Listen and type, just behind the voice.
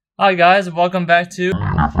Hi guys, welcome back to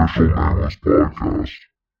Unofficial Mammals Podcast.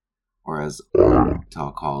 Or as I like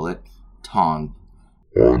to call it, Ton.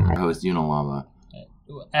 I'm Your host, Unilama.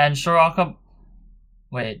 and Shiraka.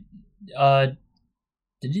 Wait,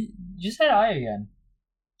 did you said I again?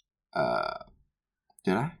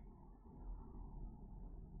 Did I?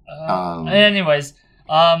 Anyways,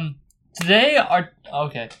 today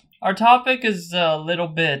our topic is a little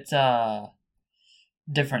bit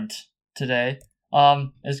different today.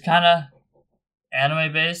 It's kind of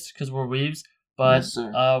anime based because we're weebs, but Yes,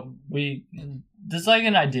 sir. this is like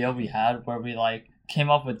an idea we had where we like came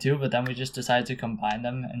up with two, but then we just decided to combine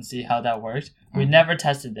them and see how that worked. We never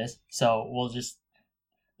tested this, so this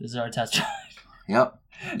is our test drive. Yep.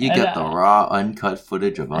 You And, get the raw, uncut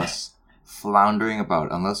footage of us floundering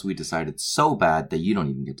about unless we decide it's so bad that you don't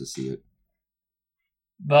even get to see it.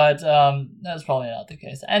 But that's probably not the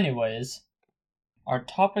case. Anyways, our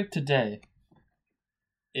topic today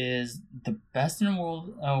is the best and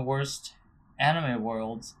worst anime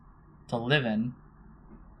worlds to live in.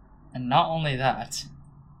 And not only that,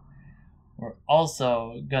 we're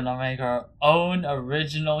also gonna make our own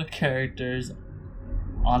original characters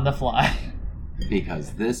on the fly.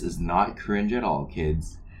 Because this is not cringe at all,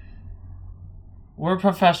 kids. We're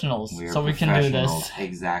professionals, We are so we can do professionals. this.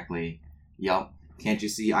 Exactly. Yup. Can't you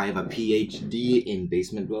see I have a PhD in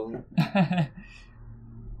basement dwelling?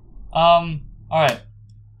 Alright.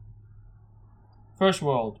 First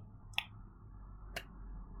world.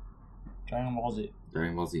 Dragon Ball Z.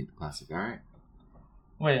 Dragon Ball Z, the classic, alright?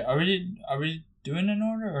 Wait, are we doing an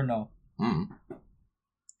order or no? Hmm.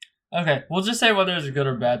 Okay, we'll just say whether it's good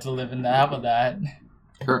or bad to live in that. How about that?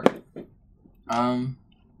 Sure.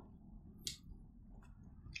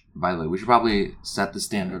 By the way, we should probably set the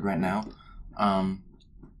standard right now.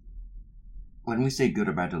 When we say good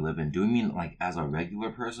or bad to live in, do we mean like as a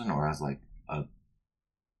regular person or as like a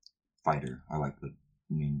fighter or like the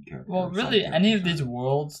main character? Well, or side really, any of character? these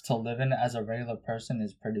worlds to live in as a regular person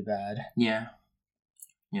is pretty bad. Yeah.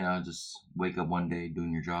 You know, just wake up one day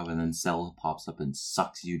doing your job and then Cell pops up and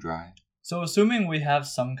sucks you dry. So, assuming we have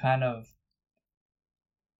some kind of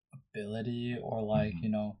ability or like,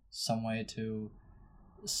 some way to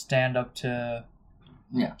stand up to...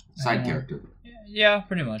 Yeah, side anyone. character. Yeah,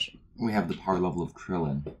 pretty much. We have the power level of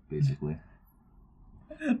Krillin, basically.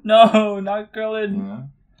 No, not Krillin. Yeah.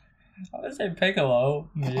 I would say Piccolo.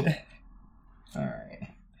 Alright.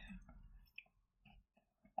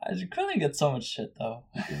 Krillin gets so much shit, though.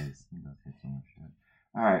 He does get so much shit.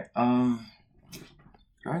 Alright,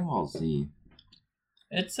 Dragon Ball Z.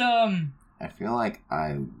 It's, I feel like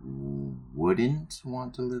I wouldn't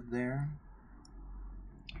want to live there.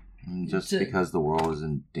 Just because the world is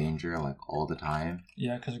in danger, like, all the time.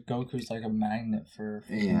 Yeah, because Goku's like a magnet for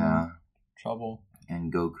Yeah. trouble.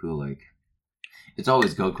 And Goku, like... It's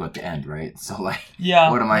always Goku at the end, right? So, like,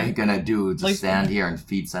 Yeah. what am I gonna do? Just like- stand here and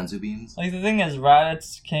feed senzu beans? Like, the thing is,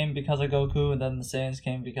 Raditz came because of Goku, and then the Saiyans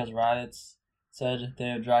came because Raditz said they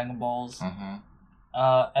have Dragon Balls. Mm-hmm.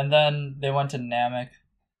 And then they went to Namek.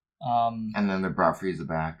 And then they brought Frieza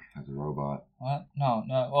back as a robot. What? No.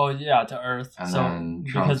 Oh, yeah, to Earth. And so, then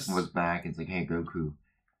Trunks was back. It's like, hey, Goku,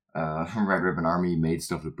 Red Ribbon Army made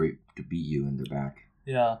stuff to beat you, and they're back.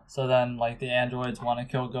 Yeah, so then, like, the androids want to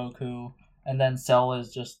kill Goku, and then Cell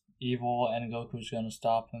is just evil, and Goku's gonna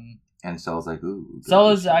stop him. And Cell's like, ooh. Cell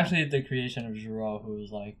Goku's is strong. actually the creation of Jiro, who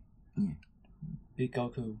was like, beat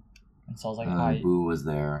Goku. And Cell's like, hi. Boo was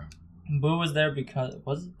there. Boo was there because...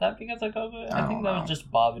 Was that because of Goku? I think that don't was know.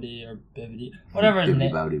 just Bobbity or Bibbidi. Whatever his Bibbidi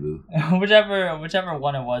name... Bobbidi Boo. whichever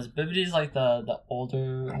one it was. Bibbidi's like the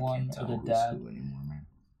older I one, can't or tell the who's dad. who anymore, man.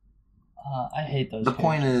 I hate those The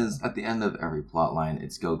point characters. is, at the end of every plot line,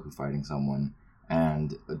 it's Goku fighting someone.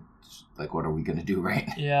 And, like, what are we gonna do, right?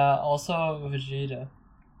 Yeah, also Vegeta.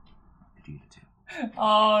 Vegeta too.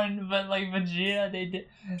 Oh, but like Vegeta, they did...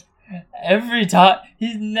 Every time...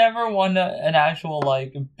 He's never won an actual,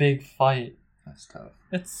 like, big fight. That's tough.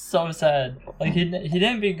 It's so sad. Like, he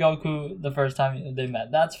didn't beat Goku the first time they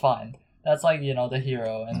met. That's fine. That's like, the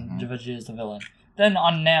hero, and Vegeta's the villain. Then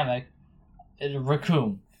on Namek, it's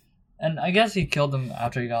Raccoon. And I guess he killed him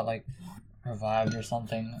after he got, like, revived or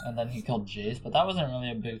something, and then he killed Jace, but that wasn't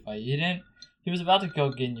really a big fight. He was about to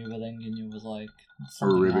kill Ginyu, but then Ginyu was like...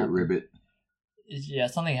 Or happened. Ribbit. Yeah,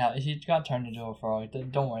 something happened. He got turned into a frog.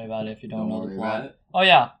 Don't worry about it if you don't know the worry plot. about it. Oh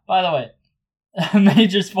yeah, by the way,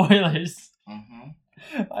 major spoilers. Mm-hmm.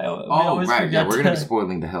 We Oh, always right, yeah, forget we're gonna to- be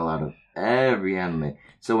spoiling the hell out of every anime.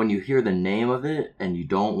 So when you hear the name of it and you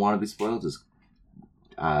don't want to be spoiled, just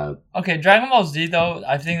Okay, Dragon Ball Z though,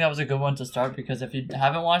 I think that was a good one to start because if you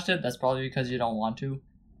haven't watched it, that's probably because you don't want to.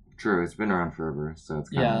 True, it's been around forever, so it's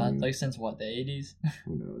kind Yeah, of like since what, the 80s?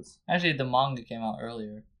 who knows. Actually, the manga came out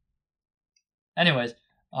earlier. Anyways,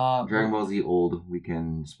 Dragon Ball Z old, we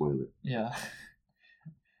can spoil it. yeah.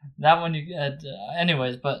 That one you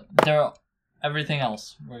anyways, but there everything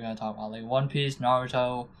else we're gonna talk about, like One Piece,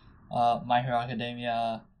 Naruto, My Hero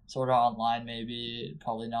Academia, Sword Art Online, maybe,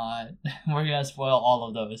 probably not. We're gonna spoil all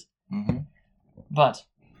of those. Mm-hmm. But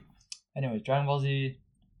anyways, Dragon Ball Z.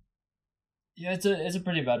 Yeah, it's a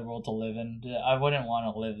pretty bad world to live in. I wouldn't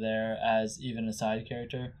want to live there as even a side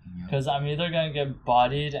character, because I'm either gonna get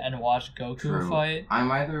bodied and watch Goku fight.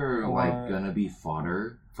 I'm either or- gonna be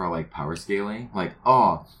fodder for like power scaling. Like,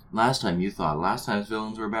 oh, last time last time's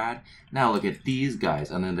villains were bad. Now look at these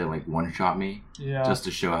guys, and then they like one shot me just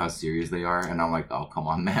to show how serious they are, and I'm like, oh come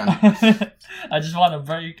on, man. I just want to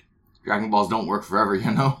break. Dragon Balls don't work forever,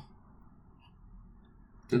 you know.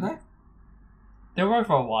 Did they? They work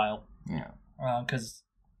for a while. Yeah. Because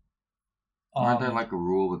Aren't there like a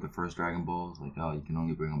rule with the first Dragon Balls? Like, oh, you can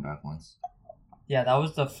only bring them back once. Yeah, that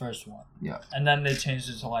was the first one. Yeah. And then they changed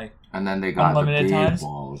it to like. And then they got unlimited the big times?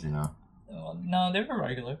 balls, you know. No, they were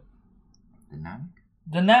regular. The Namek?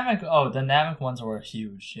 The Namek ones were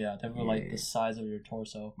huge. Yeah, they were like the size of your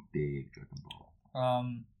torso. Big Dragon Ball.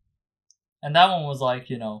 And that one was like,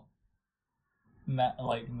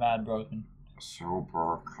 mad broken.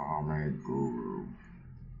 Super Kame Guru.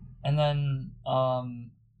 And then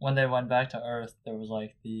when they went back to Earth, there was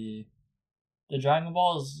like the Dragon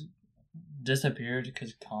Balls disappeared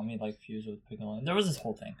because Kami like fused with Piccolo. There was this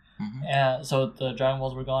whole thing. Mm-hmm. And so the Dragon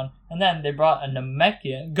Balls were gone. And then they brought a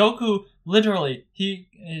Namekian. Goku literally he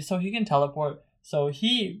can teleport. So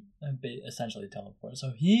he essentially teleported.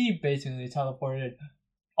 So he basically teleported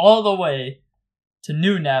all the way to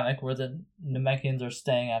New Namek, where the Namekians are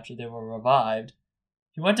staying after they were revived.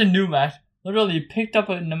 He went to New Namek, literally picked up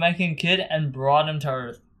a Namekian kid and brought him to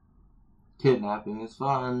Earth. Kidnapping is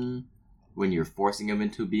fun when you're forcing him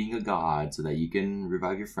into being a god so that you can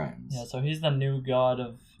revive your friends. Yeah, so he's the new god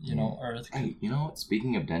of, Earth. Hey, you know what?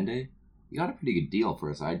 Speaking of Dende, you got a pretty good deal for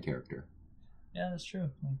a side character. Yeah, that's true.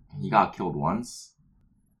 He got killed once.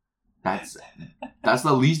 That's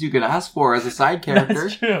the least you could ask for as a side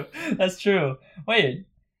character. That's true. Wait,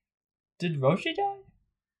 did Roshi die?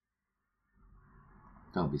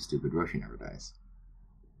 Don't be stupid. Roshi never dies.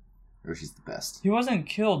 Roshi's the best. He wasn't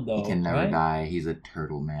killed, though. He can never right? die. He's a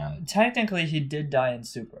turtle man. Technically, he did die in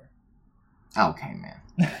Super. Okay,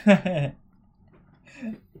 man.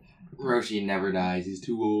 Roshi never dies. He's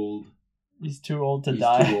too old. He's too old to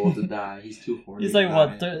die. He's too old to die. He's too horny. He's like, to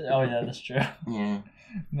what? die. Oh, yeah, that's true. Yeah.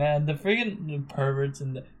 Man, the freaking perverts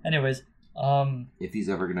and anyways, if he's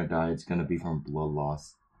ever gonna die, it's gonna be from blood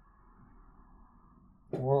loss.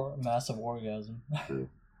 or massive orgasm. True.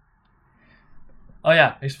 Oh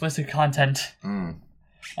yeah, explicit content Mm.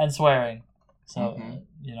 and swearing. So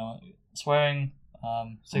Mhm. swearing,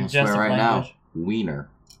 I'm suggestive gonna swear right language. now. Wiener.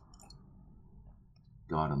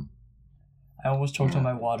 Got him. I almost choked on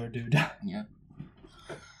my water, dude. Yep.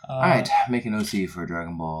 Alright, make an OC for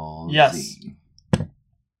Dragon Ball Yes. Z.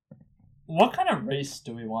 What kind of race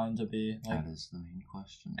do we want him to be? That is the main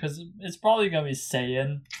question. Because it's probably gonna be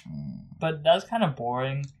Saiyan, but that's kind of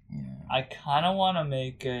boring. Yeah. I kind of want to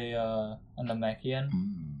make a Namekian.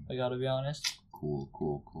 I gotta be honest.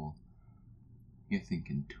 Cool. You're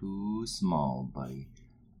thinking too small, buddy.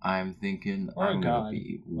 I'm thinking Or a I'm god, gonna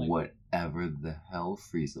be like- whatever the hell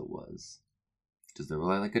Frieza was. Because there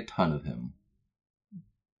were like a ton of him.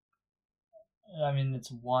 I mean,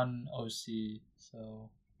 it's one OC, so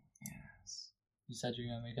Yes. you said you're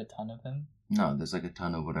gonna make a ton of him. No, there's like a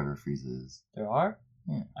ton of whatever Frieza is. There are?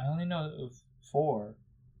 Yeah. I only know of 4.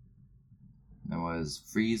 There was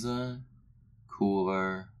Frieza,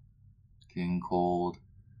 Cooler, King Cold,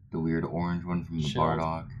 the weird orange one from the Shield.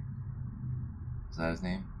 Bardock. Is that his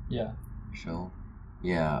name? Yeah. Shield?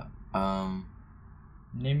 Yeah.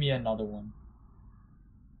 Name me another one.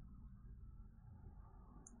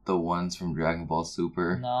 The ones from Dragon Ball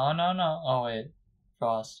Super. No. Oh wait,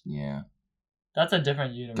 Frost. Yeah. That's a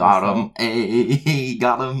different universe. Got though. him. Hey,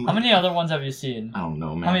 got him. How many other ones have you seen? I don't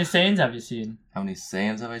know, man. How many Saiyans have you seen? How many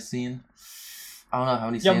Saiyans have I seen? I don't know how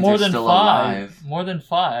many Yeah, Saiyans more are than still 5. alive. More than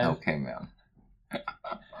 5. Okay, man.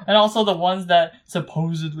 And also the ones that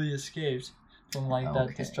supposedly escaped from like that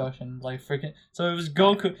Okay. destruction, like freaking. So it was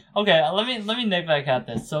Goku. Okay, let me nip back at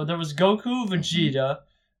this. So there was Goku, Vegeta,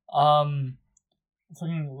 freaking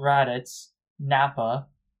Raditz, Nappa,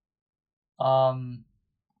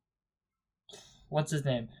 what's his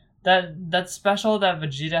name? That special that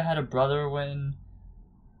Vegeta had a brother win.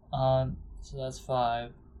 So that's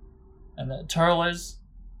 5, and the Turles.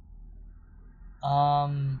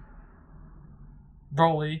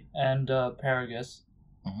 Broly, and Paragus.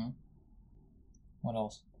 Mm-hmm. What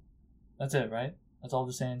else? That's it, right? That's all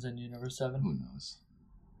the Saiyans in Universe 7? Who knows?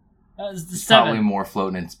 That's There's 7. probably more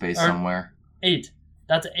floating in space somewhere. 8.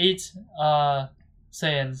 That's 8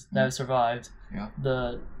 Saiyans that have survived. Yeah.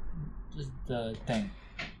 The thing.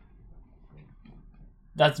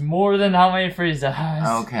 That's more than how many Frieza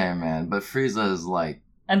has. Okay, man, but Frieza is like...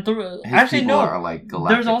 And his actually, people no. are like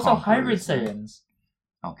galactic There's also hybrid conquerors. Saiyans.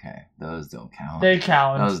 Okay, those don't count. They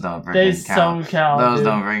count. Those don't freaking They count. so count. Those dude.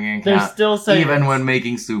 don't freaking They're count. still Saiyans. Even when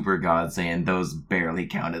making Super God Saiyan, those barely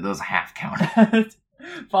counted. Those half counted.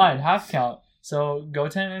 Fine, half count. So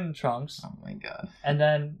Goten and Trunks. Oh my god. And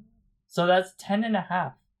then, so that's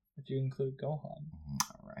 10.5 if you include Gohan.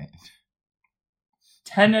 Alright.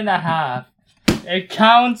 10.5. It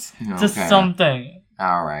counts to something.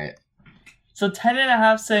 Alright. So 10.5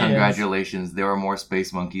 Saiyans. Congratulations, there are more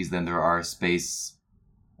space monkeys than there are space...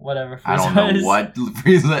 Whatever Frieza I don't know is. what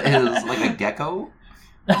Frieza is. Like a gecko?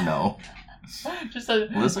 No. Just a...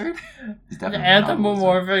 Lizard? He's An definitely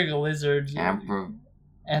anthropomorphic lizard.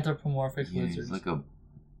 Anthropomorphic Yeah, lizard.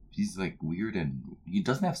 he's like weird and... He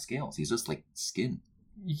doesn't have scales. He's just like skin.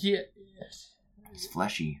 Yeah. He's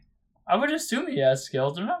fleshy. I would assume he has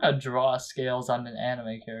scales. They're not gonna draw scales on an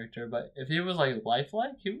anime character, but if he was like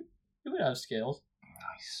lifelike, he would have scales.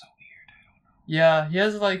 Oh, he's so weird. I don't know. Yeah, he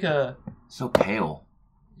has like a... So pale.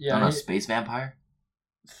 Yeah, Not a space vampire?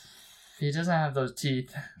 he doesn't have those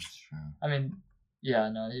teeth. That's true. I mean, yeah,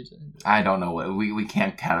 no, I don't know what we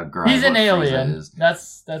can't categorize. He's an what Frieza alien. is.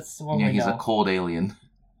 That's what we know. Yeah, he's a cold alien.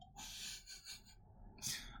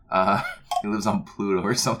 He lives on Pluto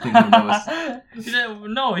or something. Who knows?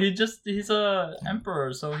 No, he's a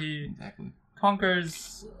emperor, so he Exactly.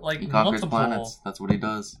 conquers He conquers multiple planets. That's what he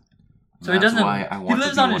does. So he doesn't. Why I want He lives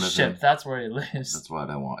to be on one his of ship. them. That's where he lives. That's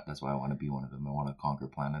what I want. That's why I want to be one of them. I want to conquer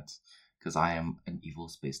planets because I am an evil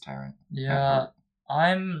space tyrant. Yeah,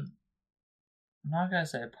 I'm not gonna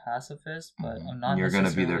say a pacifist, but I'm not. You're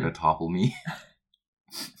gonna be there to topple me.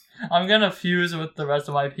 I'm gonna fuse with the rest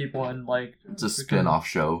of my people and like. It's a spin-off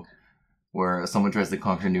show where someone tries to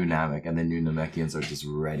conquer New Namek and then New Namekians are just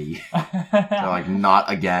ready. They're like,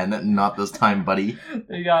 not again, not this time, buddy.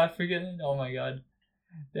 They got freaking. Oh my god.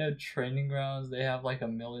 They have training grounds. They have like a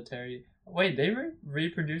military. Wait, they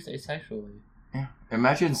reproduce asexually. Yeah.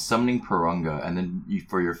 Imagine summoning Purunga and then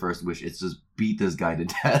for your first wish, it's just beat this guy to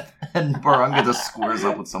death, and Purunga just squares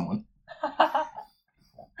up with someone.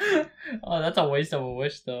 Oh, that's a waste of a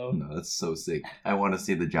wish, though. No, that's so sick. I want to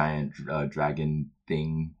see the giant dragon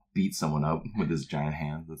thing beat someone up with his giant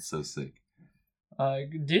hands. That's so sick. Do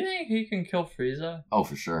you think he can kill Frieza? Oh,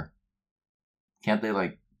 for sure. Can't they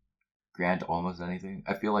like grant almost anything?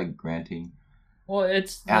 I feel like granting. Well,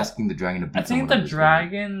 it's asking the dragon to beat. I think someone the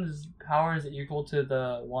dragon's power is equal to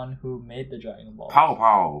the one who made the Dragon Ball. Pow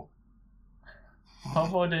pow.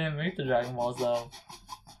 Popo didn't make the Dragon Balls though.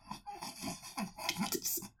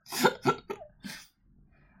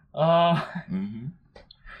 Mm-hmm.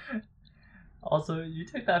 Also, you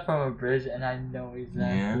took that from a bridge, and I know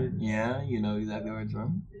exactly. Yeah, you know exactly where it's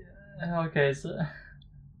from. Okay, so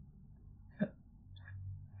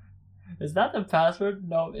is that the password?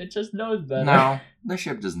 No, it just knows better. No, the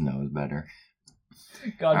ship just knows better.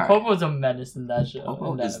 God, right. Popo's a menace in that show.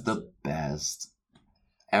 Popo is the best.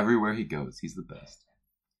 Everywhere he goes, he's the best.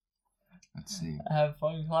 Let's see. Have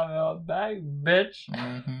fun climbing up back, bitch.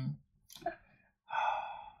 Mm-hmm.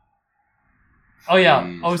 Oh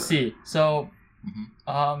yeah, OC. So,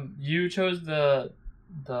 mm-hmm. You chose the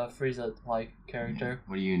Frieza like character.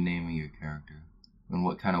 What are you naming your character? And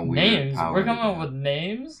what kind of weird names? Power We're coming up with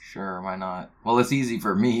names. Sure, why not? Well, it's easy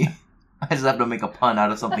for me. I just have to make a pun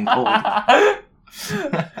out of something cold.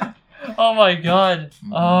 Oh my god.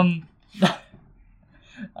 Mm-hmm.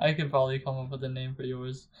 I could probably come up with a name for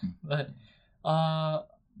yours, but I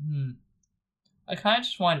kind of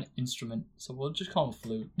just want an instrument, so we'll just call him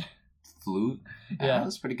flute. Flute? Yeah,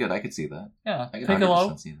 that's pretty good. I could see that. Yeah, I could Piccolo.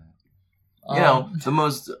 100% see that. You know, the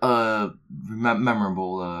most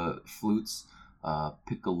memorable flutes,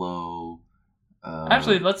 Piccolo.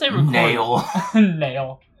 Actually, let's say record. Nail.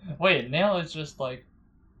 Nail. Wait, Nail is just like.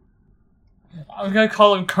 I'm gonna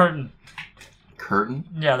call him Curtain. Curtain?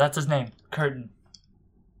 Yeah, that's his name. Curtain.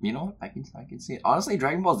 You know what? I can see it. Honestly,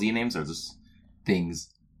 Dragon Ball Z names are just things.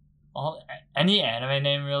 Any anime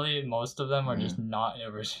name, really, most of them are just not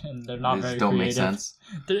original. They're not very don't creative. Make sense.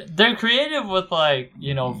 They're creative with like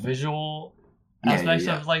visual aspects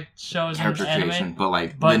of like shows and anime,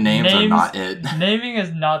 but the names are not it. Naming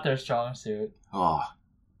is not their strong suit. Oh,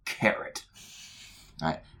 carrot. All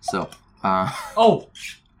right, so Oh,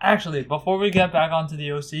 actually, before we get back onto the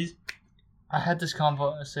OCs, I had this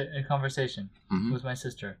conversation Mhm. with my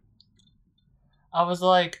sister. I was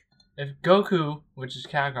like, if Goku, which is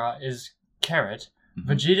Kakarot, is carrot, Mhm.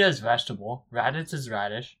 Vegeta is vegetable, Raditz is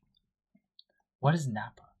radish, what is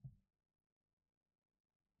Nappa?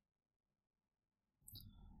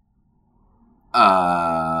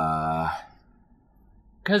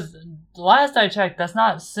 Because last I checked, that's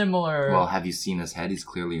not similar. Well, have you seen his head? He's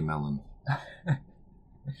clearly a melon.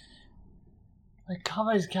 Like,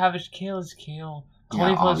 kava is cabbage, kale is kale, Yeah,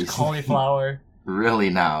 cauliflower is obviously. cauliflower. Really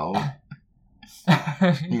now?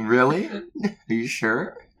 Really? Are you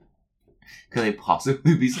sure? Could they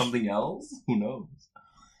possibly be something else? Who knows?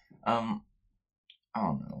 I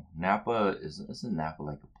don't know. Napa isn't Napa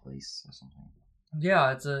like a place or something?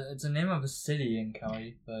 Yeah, it's a name of a city in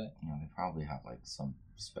Cali, but You know, they probably have like some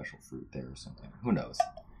special fruit there or something. Who knows?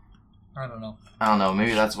 I don't know. I don't know.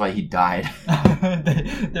 Maybe that's why he died.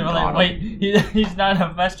 they were like, wait, he's not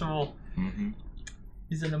a vegetable. Mm-hmm.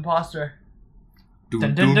 He's an imposter. Dun,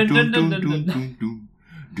 Dun, dun, dun, dun, dun, dun, dun, dun, dun, dun,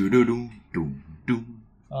 dun, dun, dun, dun, dun.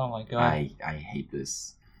 Oh my god. I hate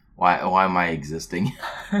this. Why am I existing?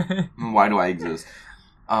 Why do I exist?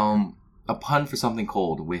 A pun for something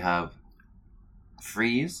cold. We have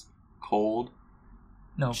freeze, cold.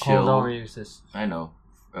 No, chill. cold already exists. I know.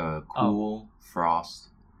 Cool, frost.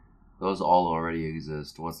 Those all already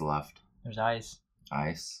exist. What's left? There's ice.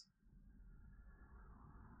 Ice.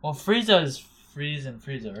 Well, Frieza is freeze and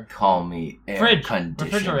freezer. Call me air Fridge.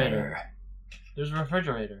 conditioner. Refrigerator. There's a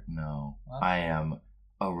refrigerator. No, What? I am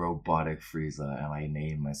a robotic Frieza, and I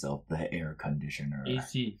name myself the air conditioner.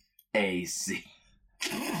 AC. AC.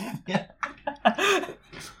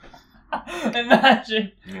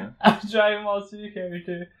 Imagine Yeah. a Dragon Ball Z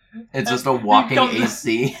character. It's just a walking Become-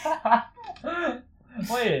 AC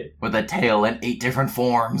Wait. with a tail in 8 different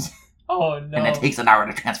forms, Oh no. and it takes an hour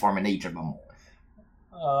to transform in each of them.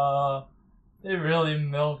 They really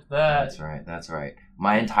milked that. That's right.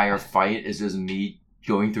 My entire fight is just me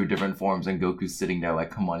going through different forms, and Goku's sitting there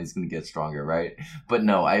like, come on, he's gonna get stronger, right? But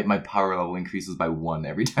no, my power level increases by 1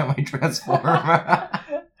 every time I transform.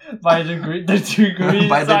 By the degree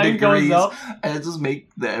By the sign goes degrees, up. and it just make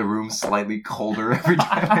the room slightly colder every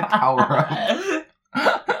time I power up.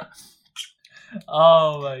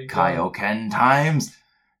 Oh my god. Kaioken times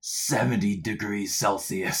 70 degrees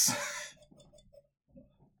Celsius.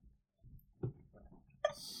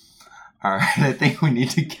 Alright, I think we need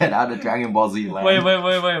to get out of Dragon Ball Z land. Wait.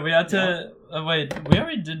 We have to. Wait, we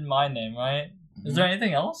already did my name, right? Is there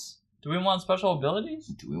anything else? Do we want special abilities?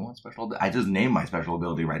 Do we want special? I just named my special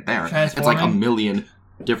ability right there. It's Transforming? like a million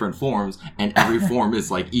different forms, and every form is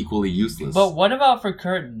like equally useless. But what about for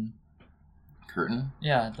Curtain? Curtain?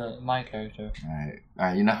 Yeah, my character.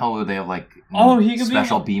 Alright. You know how they have like Oh, he could be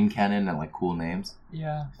special beam cannon and like cool names?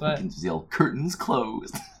 Yeah, You but can just yell "curtains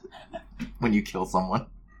closed" when you kill someone.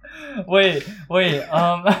 wait.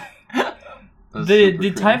 That's The super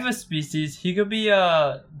type cringe. of species he could be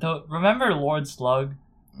remember Lord Slug?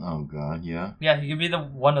 Oh god, yeah. Yeah, he could be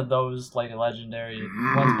one of those like legendary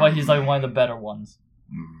ones, but he's like one of the better ones.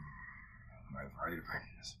 My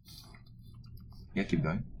vitamins. Yeah, keep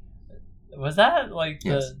going. Was that like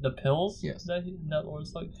Yes. the pills? Yes. That Lord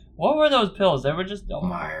Slug. What were those pills? They were just.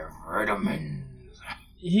 My vitamins.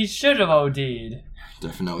 He should have OD'd.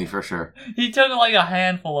 Definitely, for sure. He took like a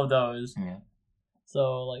handful of those. Yeah.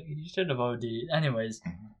 So like he should have OD'd. Anyways,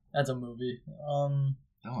 Mhm. that's a movie. Don't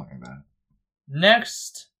worry about it.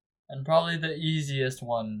 Next, and probably the easiest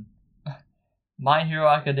one, My Hero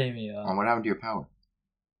Academia. What happened to your power?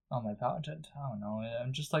 Oh, my power jet? I don't know.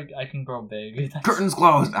 I'm just like, I can grow big. That's- Curtains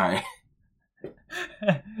closed! Alright.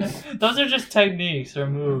 Those are just techniques or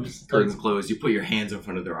moves. Curtains closed. You put your hands in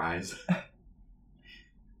front of their eyes.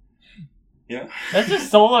 Yeah. That's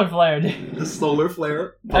just solar flare, dude. The solar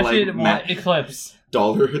flare. Actually, Like, eclipse.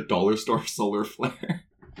 dollar store solar flare.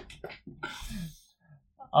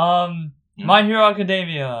 My Hero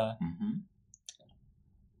Academia. Mm-hmm.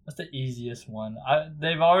 That's the easiest one.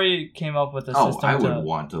 They've already came up with a Oh, system I to... would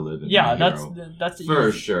want to live in Yeah, My Hero. that's For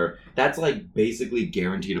easy. sure. That's like basically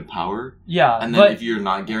guaranteed a power. Yeah, And then but if you're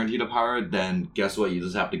not guaranteed a power, then guess what? You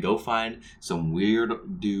just have to go find some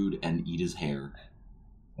weird dude and eat his hair.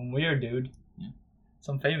 some weird dude. Yeah.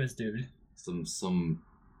 Some famous dude. Some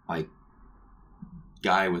like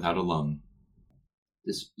guy without a lung.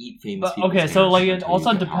 Just eat famous But people's okay, so hair like it until you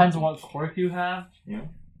also get depends on powerful. what quirk you have. Yeah.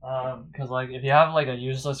 Because like if you have like a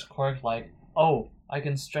useless quirk, like I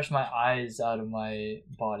can stretch my eyes out of my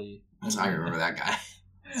body. I remember that guy.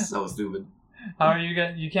 So stupid. How are you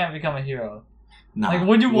gonna? You can't become a hero. Nah, Like,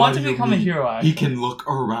 would you what want to do you become a mean? hero? Actually? He can look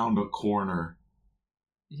around a corner.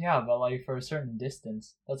 Yeah, but like for a certain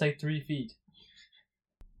distance, that's like 3 feet.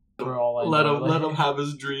 For all I Let know. him let him have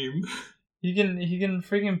his dream. He can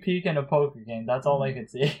freaking peek in a poker game. That's all I could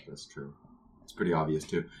see. That's true. It's pretty obvious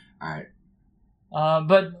too. All right.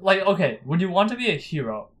 But like, okay, would you want to be a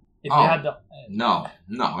hero if you had the? No.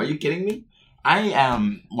 Are you kidding me? I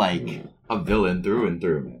am like a villain through and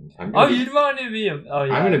through, man. You'd want to be a. Oh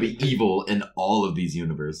yeah. I'm gonna be evil in all of these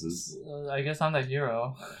universes. I guess I'm the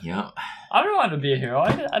hero. Yeah. I don't want to be a hero.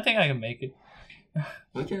 I think I can make it.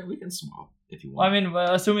 We can swap if you want. I mean,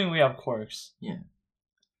 assuming we have quirks. Yeah.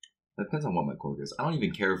 That depends on what my quirk is. I don't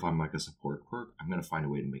even care if I'm like a support quirk. I'm gonna find a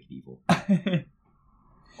way to make it evil.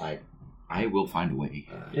 Like, I will find a way.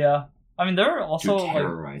 Yeah. I mean, there are also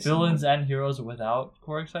like villains someone. And heroes without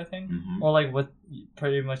quirks, I think. Mm-hmm. Or like with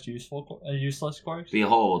pretty much useless quirks.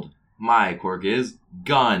 Behold, my quirk is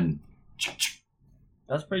gun.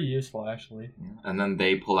 That's pretty useful, actually. And then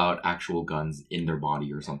they pull out actual guns in their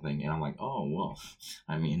body or something. And I'm like, oh, well,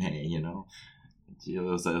 I mean, hey, you know. It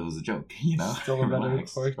was a joke, you know. Still a better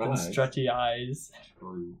quirk than stretchy eyes.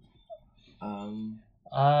 True.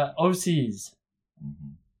 OCs.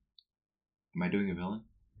 Mm-hmm. Am I doing a villain?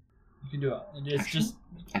 You can do it. It's actually, just.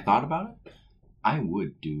 I thought about it. I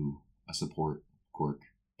would do a support quirk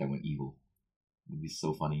that went evil. It would be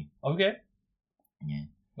so funny. Okay. Yeah.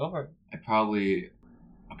 Go for it. I probably.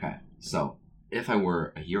 Okay, so if I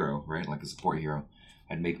were a hero, right, like a support hero,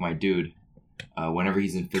 I'd make my dude. Whenever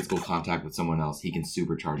he's in physical contact with someone else, he can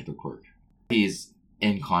supercharge the quirk. He's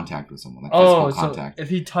in contact with someone, like physical contact. So if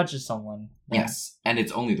he touches someone. Then... Yes, and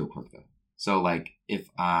it's only their quirk though. So like if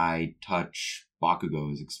I touch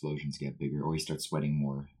Bakugo, his explosions get bigger, or he starts sweating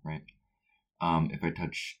more, right? If I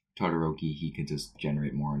touch Todoroki, he can just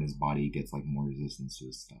generate more, and his body gets like more resistance to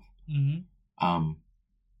his stuff. Mm-hmm.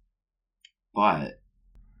 But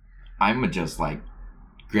I'm gonna just like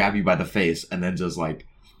grab you by the face and then just like.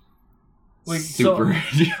 Wait, super.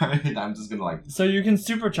 I'm just gonna like. So you can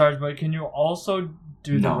supercharge, but can you also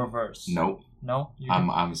do the reverse? Nope. No. I'm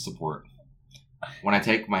a support. When I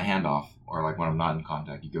take my hand off, or like when I'm not in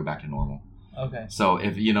contact, you go back to normal. Okay. So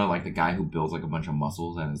if you know, like the guy who builds like a bunch of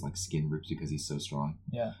muscles and his like skin rips because he's so strong.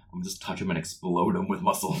 Yeah. I'm just touch him and explode him with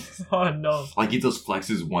muscles. Oh no! Like he just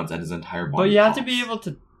flexes once and his entire body. But you have to be able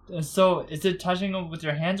to. So is it touching him with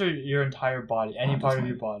your hands or your entire body? Any part of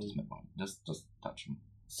your body? Just my body. Just touch him.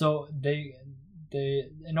 So they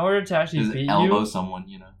in order to actually beat you, elbow someone,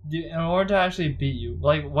 you know. In order to actually beat you,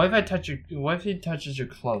 like what if he touches your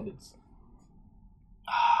clothes?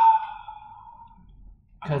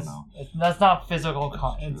 Because that's not physical.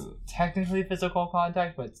 It's technically physical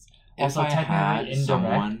contact, but it's also technically indirect.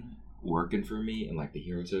 Someone working for me in like the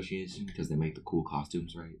Hero Association because they make the cool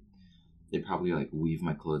costumes, right? They probably like weave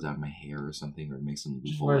my clothes out of my hair or something, or make some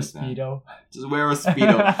loophole like that. Just wear a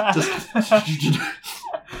speedo. Just.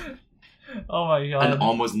 Oh my god! An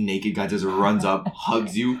almost naked guy just runs up,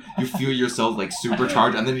 hugs you. You feel yourself like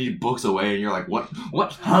supercharged, and then he books away, and you're like, "What?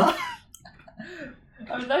 What? Huh?"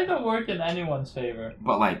 I mean, that could work in anyone's favor.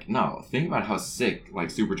 But like, no. Think about how sick like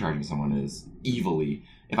supercharging someone is evilly.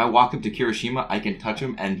 If I walk up to Kirishima, I can touch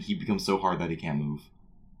him, and he becomes so hard that he can't move.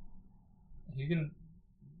 You can.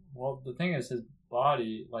 Well, the thing is, his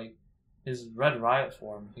body, like his Red Riot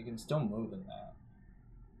form, he can still move in that.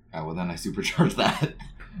 Yeah, well then I supercharge that.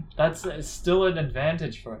 That's still an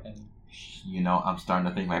advantage for him. You know, I'm starting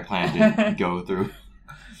to think my plan didn't go through.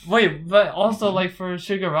 Wait, but also like for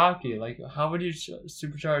Shigaraki, like how would you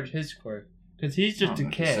supercharge his quirk? Because he's just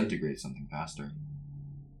decay. Disintegrate something faster,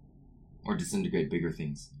 or disintegrate bigger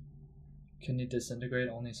things. Can you disintegrate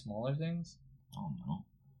only smaller things? I don't know.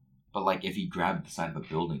 But like, if he grabbed the side of a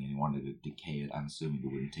building and he wanted to decay it, I'm assuming it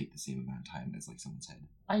wouldn't take the same amount of time as like someone's head.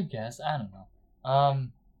 I guess I don't know.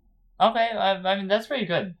 Okay, I mean that's pretty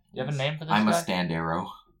good. You have a name for this? I'm guy? A stand arrow.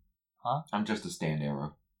 Huh? I'm just a stand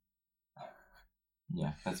arrow.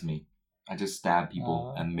 Yeah, that's me. I just stab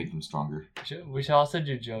people and make them stronger. We should also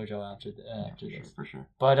do JoJo after this. For sure.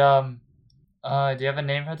 But do you have a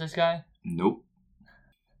name for this guy? Nope.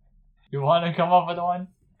 You want to come up with one?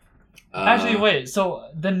 Actually, wait. So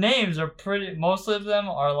the names are pretty. Most of them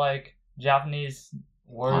are like Japanese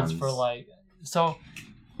words for like. So,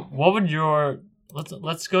 what would your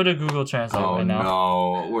let's go to Google Translate right now.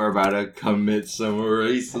 Oh no, we're about to commit some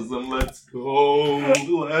racism. Let's go.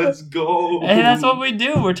 Let's go. Hey, that's what we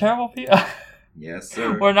do. We're terrible people. Yes,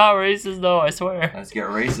 sir. We're not racist though. I swear. Let's get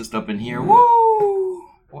racist up in here. Woo!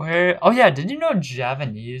 Where? Oh yeah. Did you know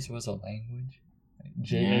Javanese was a language?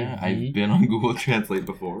 J-A-V? Yeah, I've been on Google Translate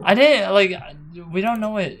before. I didn't like. We don't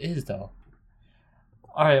know what it is though.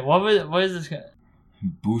 All right. What is this guy?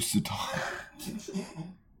 Busuto.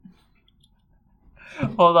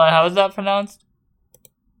 Hold on. How is that pronounced?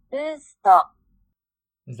 Busuto.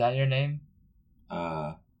 Is that your name?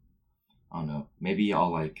 I don't know. Maybe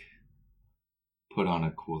I'll like put on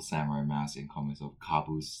a cool samurai mask and call myself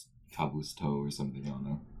Kabusto or something. I don't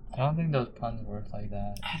know. I don't think those puns work like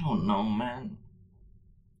that. I don't know, man.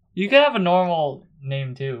 You could have a normal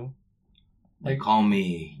name too. They call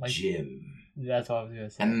me Jim. That's what I was gonna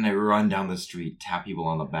say. And then they run down the street, tap people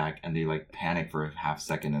on the back, and they like panic for a half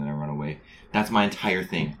second and then run away. That's my entire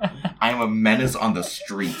thing. I am a menace on the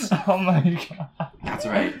streets. Oh my god. That's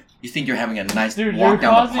right. You think you're having a nice Dude, walk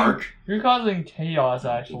down the park? You're causing chaos,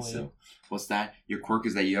 actually. So, what's that? Your quirk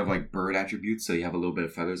is that you have like bird attributes, so you have a little bit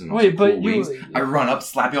of feathers and Wait, also cool wings. I run up,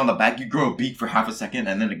 slap you on the back, you grow a beak for half a second,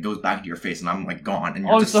 and then it goes back to your face, and I'm like gone, and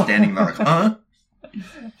you're just standing there like, huh?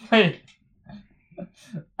 Wait.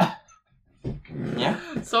 Yeah?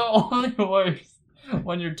 So it only works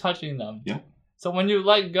when you're touching them. Yep. So when you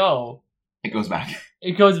let go, it goes back.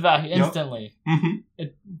 It goes back instantly. Yep. Mm-hmm.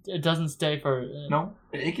 It doesn't stay for... No,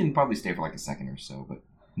 it can probably stay for like a second or so, but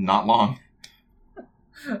not long.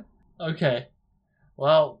 Okay.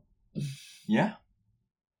 Well... Yeah.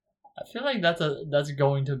 I feel like that's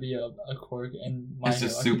going to be a quirk in my... It's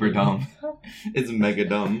just super dumb. It's mega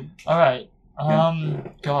dumb. Alright. Yeah.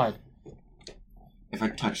 God. If I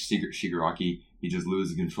touch Shigaraki, he just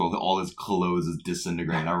loses control. All his clothes is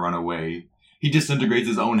disintegrating. I run away. He disintegrates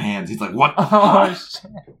his own hands. He's like, what? Oh,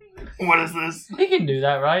 shit. What is this? He can do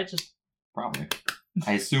that, right? Just probably.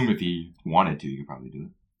 I assume if he wanted to, he could probably do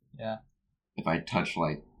it. Yeah. If I touch,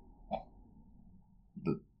 like,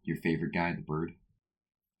 your favorite guy, the bird,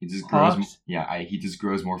 he just grows... Hawks? he just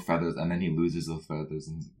grows more feathers, and then he loses those feathers.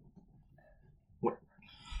 And what?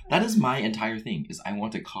 That is my entire thing, is I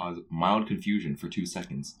want to cause mild confusion for 2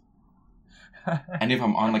 seconds. And if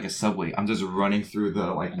I'm on like a subway, I'm just running through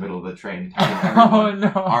the like middle of the train,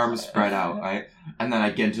 arms spread out, right? And then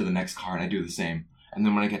I get into the next car and I do the same. And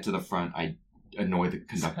then when I get to the front, I annoy the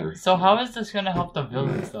conductor. So how is this gonna help the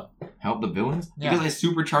villains though? Help the villains? Yeah. Because I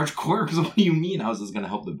supercharge quirks. What do you mean? How is this gonna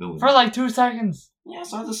help the villains? For like 2 seconds. Yeah,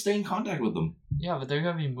 so I have to stay in contact with them. Yeah, but they're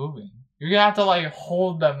gonna be moving. You're gonna have to like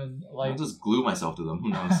hold them and like. I'll just glue myself to them. Who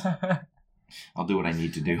knows? I'll do what I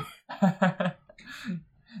need to do.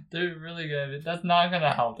 They're really good. That's not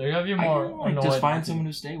gonna help. They're gonna be more annoyed. Just find someone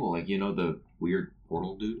who's stable. Like, you know, the weird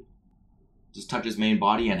portal dude? Just touch his main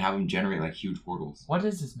body and have him generate, like, huge portals. What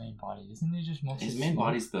is his main body? Isn't he just mostly... His main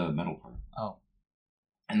body's the metal part. Oh.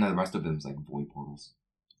 And then the rest of him is, like, void portals.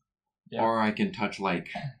 Yeah. Or I can touch, like,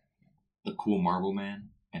 the cool marble man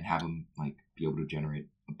and have him, like, be able to generate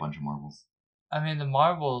a bunch of marbles. I mean, the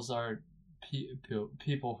marbles are...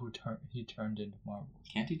 people who he turned into marbles.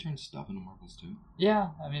 Can't he turn stuff into marbles too? Yeah,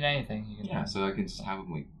 I mean anything he can. Yeah, so I can just have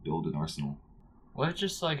him like build an arsenal. What if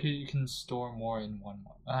just like you can store more in one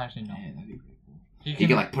marble? Actually, no. Yeah, that'd be pretty cool. He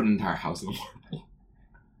can like put an entire house in a marble.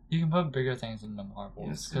 You can put bigger things in the marbles.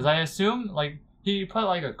 Yes. Because I assume like he put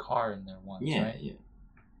like a car in there once, right? Yeah.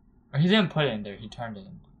 Or he didn't put it in there. He turned it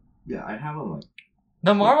in. Yeah, I'd have him like.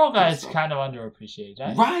 The marble guy is kind of underappreciated,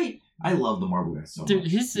 right? Right. I love the marble guy so much. Dude,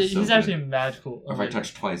 he's actually mad cool. Or if I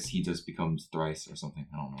touch twice, he just becomes thrice or something.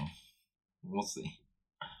 I don't know. We'll see.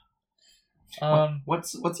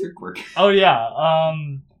 What's your quirk? Oh yeah.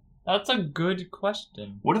 That's a good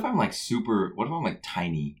question. What if I'm like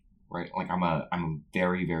tiny, right? Like I'm a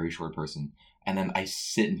very, very short person, and then I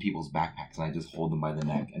sit in people's backpacks and I just hold them by the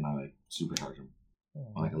neck and I like supercharge them.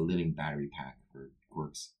 I'm like a living battery pack for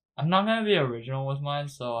quirks. I'm not gonna be original with mine,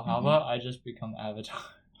 so how about I just become Avatar?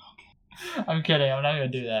 Okay. I'm kidding, I'm not gonna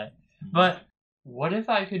do that. But what if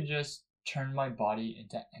I could just turn my body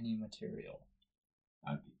into any material?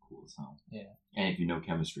 That'd be cool as hell. Yeah. And if you know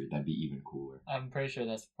chemistry, that'd be even cooler. I'm pretty sure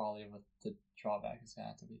that's probably what the drawback is gonna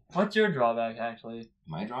have to be. What's your drawback, actually?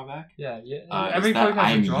 My drawback? Yeah. Every quirk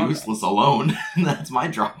has a drawback. I'm useless alone. That's my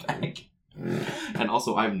drawback. And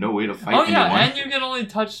also, I have no way to fight anyone. Oh yeah, and you can only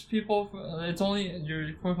touch people. It's only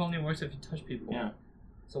your quirk only works if you touch people. Yeah.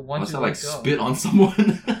 So once you like spit on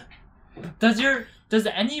someone. Does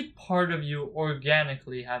any part of you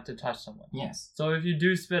organically have to touch someone? Yes. So if you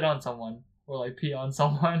do spit on someone or like pee on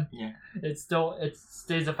someone, yeah, it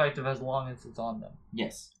stays effective as long as it's on them.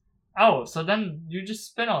 Yes. Oh, so then you just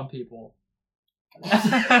spit on people. That's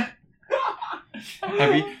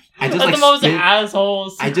the most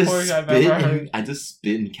asshole quirk I've ever heard. I just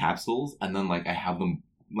spit in capsules, and then like I have them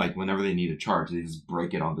like whenever they need a charge, they just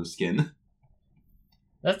break it on their skin.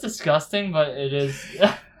 That's disgusting, but it is.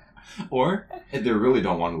 Or if they really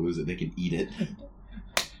don't want to lose it, they can eat it.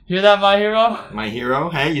 Hear that, my hero? My hero?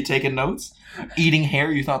 Hey, you taking notes? Eating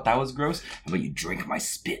hair? You thought that was gross? How about you drink my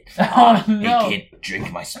spit? Oh, no. Hey kid,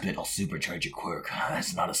 drink my spit. I'll supercharge your quirk.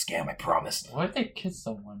 That's not a scam, I promise. What if they kiss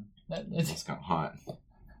someone? It's got hot.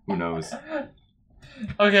 Who knows?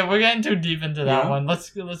 Okay, we're getting too deep into that Yeah. one. Let's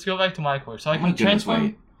go back to my quirk. So I Oh can my goodness, transform.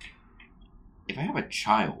 wait. If I have a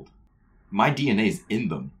child, my DNA is in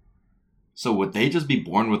them. So would they just be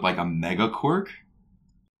born with like a mega quirk?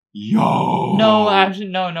 Yo! No, actually,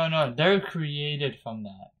 no. They're created from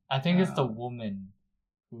that. I think it's the Ah. woman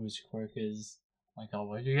whose quirk is. Oh my God,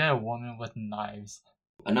 why do you get a woman with knives?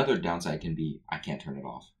 Another downside can be I can't turn it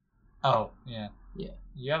off. Oh, yeah. Yeah.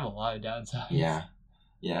 You have a lot of downsides.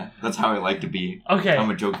 Yeah. That's how I like to be. Okay. I'm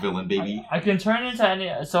a joke villain, baby. I can turn into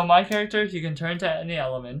any. So my character, he can turn into any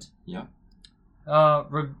element. Yeah.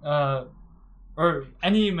 Or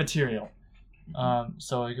any material.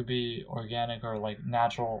 So it could be organic or like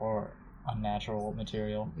natural or unnatural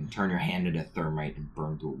material. You can turn your hand into thermite and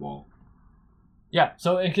burn through a wall. Yeah.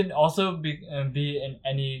 So it can also be in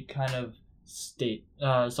any kind of state.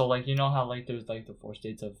 So like you know how like there's like the 4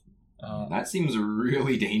 states of. That seems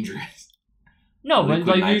really dangerous. No, but Liquid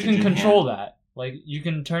like you can nitrogen control hand. that. Like you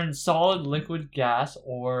can turn solid, liquid, gas,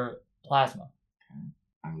 or plasma.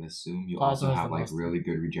 I'm gonna assume you Plasma also is have the like most- really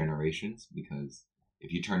good regenerations because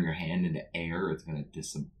if you turn your hand into air, it's gonna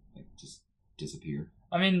just disappear.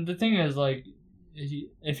 I mean, the thing is like,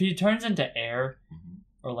 if he turns into air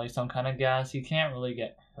or like some kind of gas, he can't really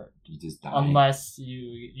get hurt You just die. unless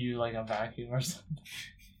you like a vacuum or something.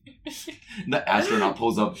 The astronaut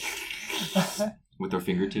pulls up with their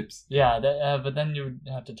fingertips. Yeah, but then you would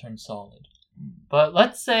have to turn solid. But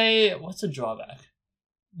let's say, what's the drawback?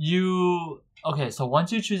 Okay, so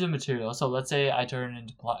once you choose a material, so let's say I turn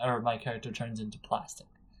into or my character turns into plastic.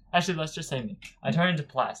 Actually, let's just say me. I turn into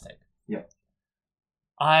plastic. Yeah.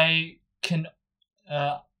 I can.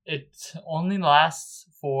 It only lasts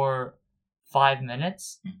for 5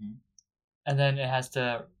 minutes, and then it has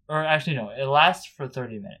to. Or actually, no, it lasts for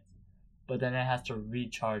 30 minutes, but then it has to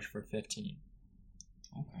recharge for 15.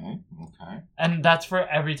 Okay. And that's for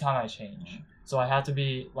every time I change. So I have to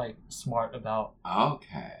be like smart about.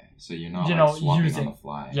 Okay. So you're not swapping on the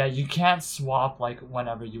fly. Yeah, you can't swap like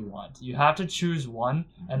whenever you want. You have to choose one,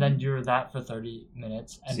 and then you're that for 30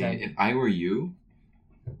 minutes. And See, then if I were you,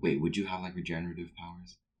 would you have like regenerative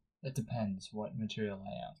powers? it depends what material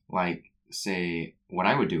I am. Like, say, what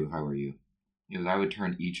I would do if I were you is I would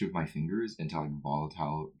turn each of my fingers into like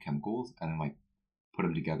volatile chemicals and then like put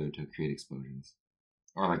them together to create explosions.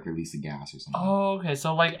 Or like release a gas or something. Oh, okay.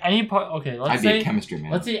 So like any part. Okay, I'd be a chemistry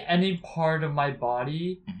man. Let's say any part of my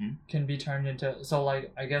body can be turned into. So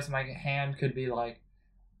like I guess my hand could be like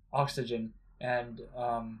oxygen, and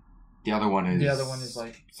the other one is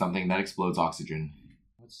like something that explodes oxygen.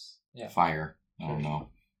 Yeah. Fire. I don't know.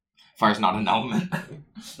 Fire's not an element.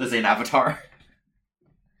 This ain't Avatar.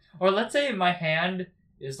 Or let's say my hand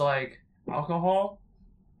is like alcohol,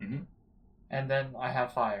 and then I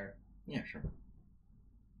have fire. Yeah, sure.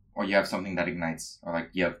 Or you have something that ignites, or like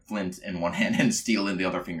you have flint in one hand and steel in the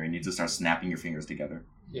other finger, and you just start snapping your fingers together.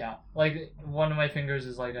 Yeah, like one of my fingers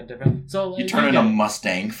is like a different. So you turn into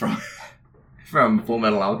Mustang from Full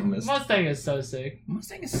Metal Alchemist. Mustang is so sick.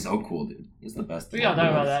 Mustang is so cool, dude. He's the best. We gotta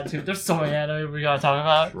talk about that too. There's so many anime we gotta talk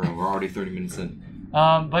about. Sure, we're already 30 minutes in.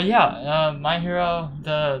 But yeah, my hero,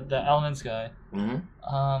 the Elements guy.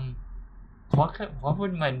 What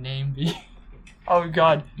would my name be? Oh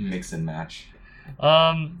God. Mix and match.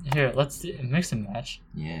 Here, let's see. Mix and match.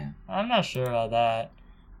 Yeah. I'm not sure about that.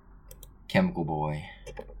 Chemical boy.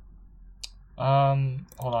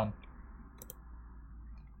 Hold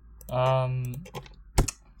on.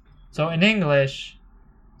 So in English,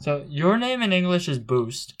 so your name in English is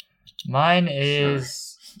Boost. Mine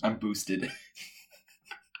is. Sure. I'm boosted.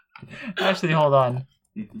 Actually, hold on.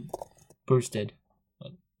 Boosted.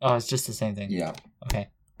 Oh, it's just the same thing. Yeah. Okay.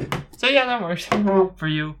 So yeah, that works for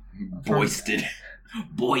you. Boisted.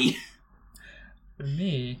 Boy. For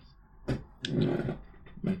me.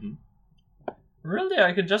 Really,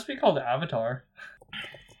 I could just be called Avatar.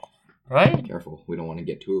 Right? Careful, we don't want to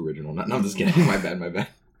get too original. No, I'm just kidding. My bad.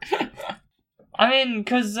 I mean,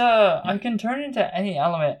 because I can turn into any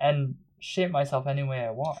element and shape myself any way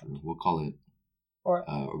I want. We'll call it or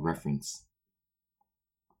reference.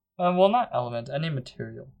 Well, not element, any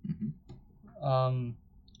material.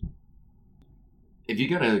 If you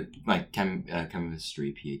get a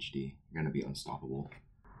chemistry PhD, you're gonna be unstoppable.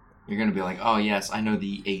 You're gonna be like, oh yes, I know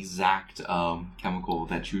the exact chemical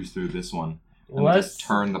that chews through this one. Let me just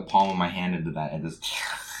turn the palm of my hand into that and just.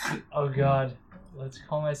 Oh God, let's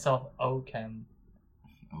call myself OChem.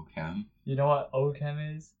 OChem. You know what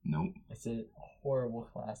OChem is? Nope. It's a horrible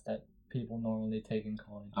class that people normally take in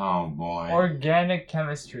college. Oh boy. Organic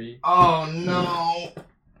chemistry. Oh no.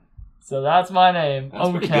 So that's my name. That's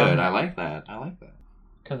pretty good. I like that.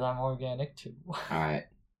 Because I'm organic too. Alright.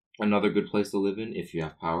 Another good place to live in if you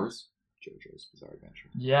have powers JoJo's Bizarre Adventure.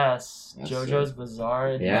 Yes, Yes, JoJo's sir. Bizarre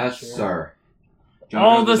Adventure. Yes, sir.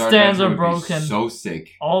 All the Bizarre stands Adventure are would be broken. So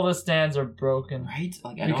sick. All the stands are broken. Right?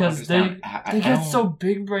 Like, because they get so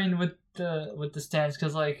big brain with the stands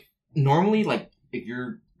because like normally like if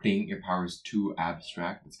your power is too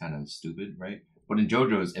abstract, it's kind of stupid, right? But in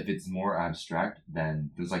JoJo's, if it's more abstract,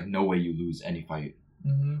 then there's like no way you lose any fight.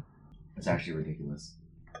 Mm-hmm. It's actually ridiculous.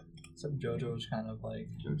 So JoJo's kind of like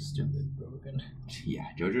stupid broken. Yeah,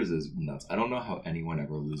 JoJo's is nuts. I don't know how anyone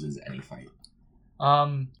ever loses any fight.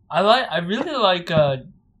 I really like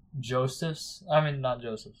Joseph's. I mean, not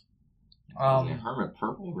Joseph's. Hermit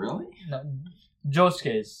Purple, really? No,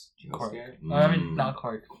 Josuke's quirk. I mean, not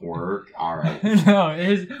quirk. Quirk, alright. No,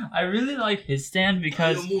 I really like his stand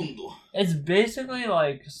because it's basically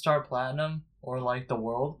like Star Platinum or like the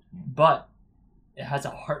world, but it has a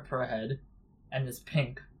heart for a head, and it's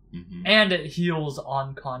pink, and it heals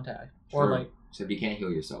on contact. Or like, so if you can't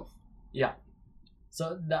heal yourself. Yeah.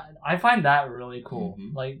 So that I find that really cool.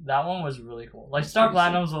 Like that one was really cool. Like Star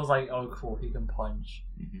Platinum's was like, oh cool, he can punch.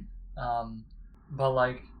 But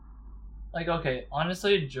like okay,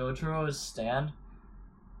 honestly, JoJo's stand.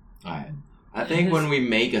 Alright. I think when we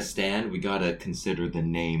make a stand, we gotta consider the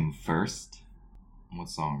name first. What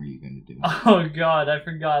song are you gonna do? Oh god, I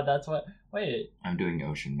forgot. That's what. Wait. I'm doing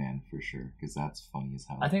Ocean Man for sure, because that's funny as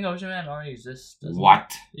hell. I think Ocean Man already exists.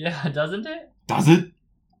 What? Yeah, doesn't it? Does it?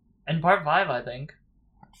 In part 5, I think.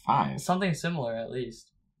 Part 5? Something similar, at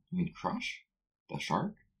least. You mean Crush? The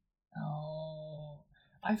shark? Oh,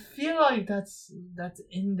 I feel like that's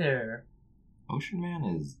in there. Ocean Man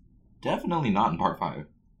is definitely not in part 5.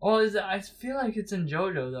 Oh, I feel like it's in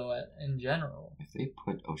JoJo though. In general, if they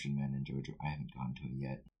put Ocean Man in JoJo, I haven't gone to it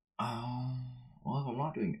yet. Well, if I'm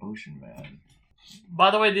not doing Ocean Man. By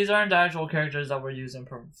the way, these aren't the actual characters that we're using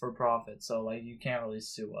for profit, so like you can't really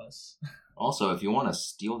sue us. Also, if you want to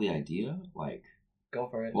steal the idea, like, go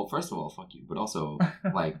for it. Well, first of all, fuck you, but also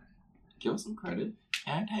like, give us some credit.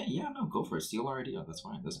 And hey, yeah, no, go for it. Steal our idea. That's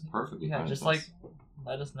fine. That's perfectly fine. Yeah, just like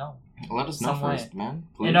let us know. Let us know first, man.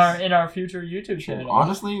 Please. In our future YouTube channel.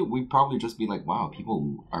 Honestly, we'd probably just be like, wow,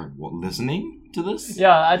 people are listening to this?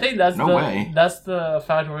 Yeah, I think that's way. That's the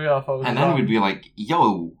fact we're gonna focus on. And then we'd be like,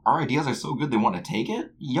 yo, our ideas are so good they want to take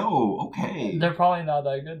it? Yo, okay. They're probably not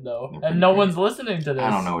that good though. And no one's listening to this. I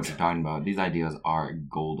don't know what you're talking about. These ideas are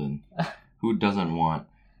golden. Who doesn't want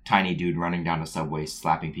tiny dude running down the subway,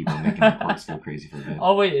 slapping people, and making the quirks go crazy for a bit?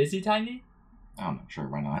 Oh wait, is he tiny? I don't know. Sure,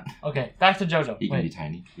 why not? Okay, back to JoJo. He can be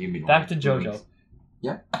tiny. He can be back to JoJo.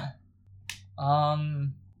 Yeah.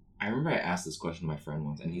 I remember I asked this question to my friend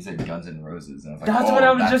once, and he said Guns N' Roses, and I was like, that's what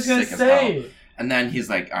I was just gonna say. And then he's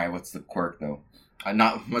like, all right, what's the quirk though?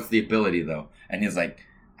 What's the ability though? And he's like,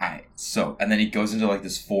 all right, so, and then he goes into like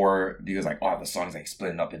this because like, oh, the song's like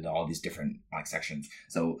splitting up into all these different like sections.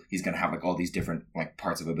 So he's gonna have like all these different like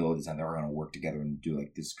parts of abilities, and they're gonna work together and do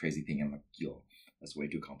like this crazy thing. And I'm like, yo, that's way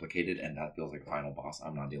too complicated, and that feels like a final boss.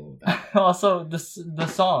 I'm not dealing with that. Also, the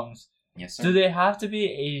songs. Yes, sir. Do they have to be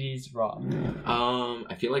 80s rock?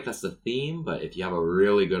 I feel like that's the theme, but if you have a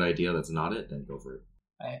really good idea that's not it, then go for it.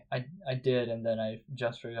 I did, and then I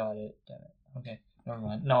just forgot it. Damn it. Okay, never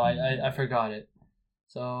mind. No, I forgot it.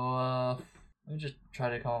 So, let me just try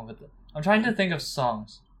to come up with it. I'm trying to think of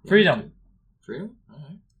songs. Freedom. Freedom?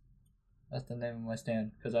 Alright. That's the name of my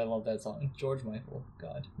stand, because I love that song. George Michael.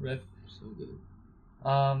 God. Riff. So good.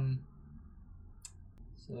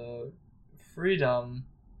 So, Freedom.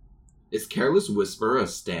 Is Careless Whisper a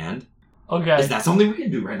stand? Okay. Is that something we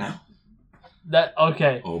can do right now?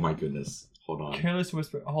 Okay. Oh my goodness. Hold on. Careless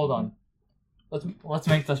Whisper. Hold on. Let's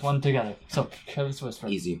make this one together. So, Careless Whisper.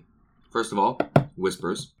 Easy. First of all,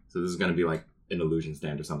 whispers. So this is gonna be like an illusion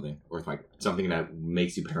stand or something, or it's like something that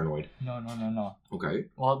makes you paranoid. No. Okay.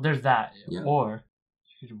 Well, there's that. Yeah. Or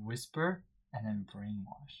you could whisper and then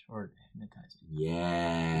brainwash or hypnotize people.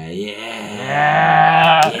 Yeah.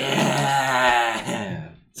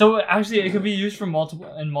 So actually, it could be used in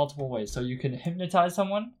multiple ways. So you can hypnotize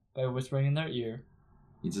someone by whispering in their ear.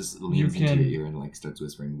 He just leans into your ear and like starts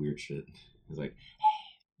whispering weird shit. He's like,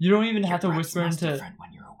 you don't even have to whisper into. Different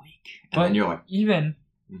when you're awake. And then you're like, even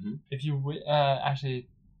if you actually,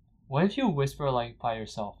 what if you whisper like by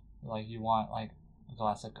yourself? Like you want like a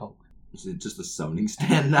glass of Coke. Is it just a summoning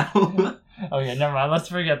stand now? Okay, never mind. Let's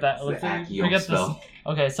forget that. Let's forget this.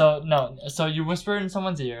 Okay, so no. So you whisper in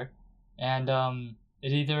someone's ear, and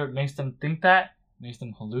it either makes them think that, makes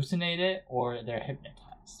them hallucinate it, or they're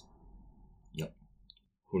hypnotized. Yep.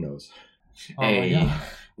 Who knows? Oh, hey,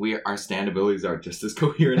 our stand abilities are just as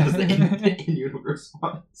coherent as the in-universe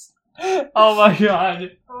ones. Oh my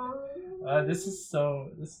god! This is so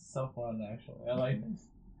fun. Actually, I like this.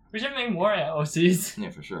 We should make more OCs. Yeah,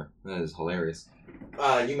 for sure. That is hilarious.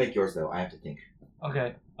 You make yours though. I have to think.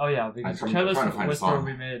 Okay. Oh yeah, because I'm Careless trying to find a Whisper song.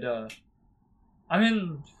 we made. I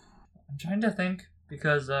mean, I'm trying to think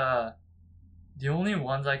because the only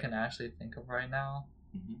ones I can actually think of right now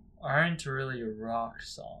aren't really rock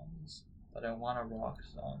songs. But I want a rock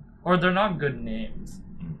song, or they're not good names.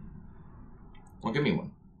 Well, give me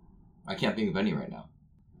one. I can't think of any right now.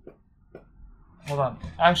 Hold on.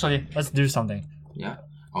 Actually, let's do something. Yeah.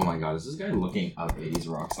 Oh my god, is this guy looking up 80s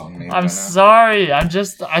rock song names I'm right now? sorry. I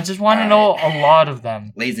just want to know a lot of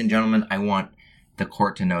them. Ladies and gentlemen, I want the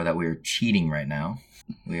court to know that we are cheating right now.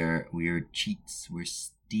 We are cheats. We're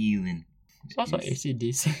stealing. It's also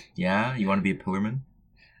AC/DC. Yeah? You want to be a pillarman?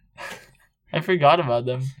 I forgot about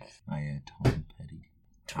them. Oh yeah, Tom Petty.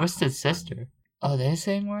 Twisted Sister. Oh, they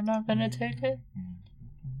saying we're not gonna take it?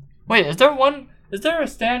 Wait, is there a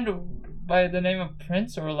stand by the name of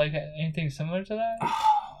Prince or like anything similar to that? Oh,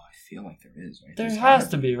 I feel like there is. Right? There has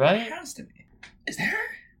to be, right? There has to be. Is there?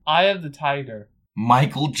 Eye of the Tiger.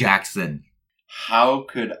 Michael Jackson. How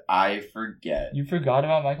could I forget? You forgot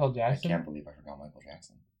about Michael Jackson? I can't believe I forgot Michael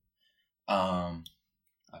Jackson. I'll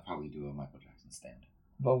probably do a Michael Jackson stand.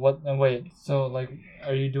 But what? Wait. So, like,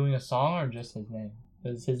 are you doing a song or just his name?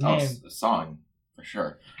 Because his name. A song, for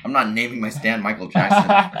sure. I'm not naming my stand Michael Jackson.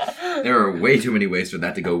 There are way too many ways for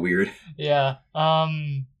that to go weird. Yeah.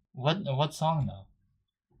 What song though?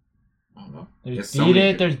 I don't know. There's Beat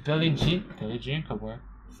It. There's Billie Jean. Billie Jean could work.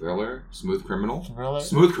 Thriller, Smooth Criminal. Thriller.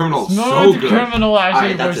 Smooth Criminal, so Smooth good. Criminal actually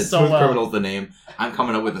Alright, that's works it. so Smooth well. Criminal's the name. I'm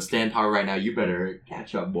coming up with a stand power right now. You better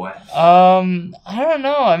catch up, boy. I don't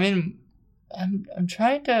know. I mean, I'm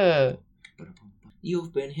trying to.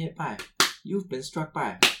 You've been hit by. You've been struck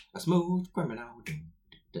by a smooth criminal.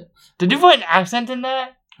 Did you put an accent in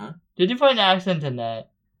that? Huh? Did you put an accent in that?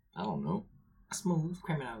 I don't know. A smooth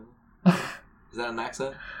criminal. Is that an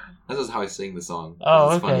accent? That's just how I sing the song.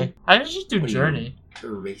 Oh, It's okay. funny. I could just do What are you, Journey. a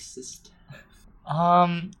racist? Oh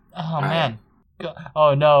man.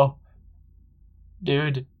 Oh no.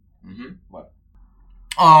 Dude. What?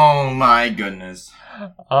 Oh my goodness.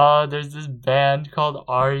 There's this band called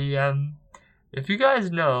REM. If you guys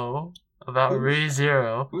know about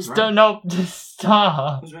ReZero. Who's Rem? No, just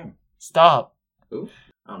stop. Who's Rem? Stop. Who?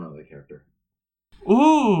 I don't know the character.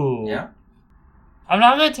 Ooh. Yeah? I'm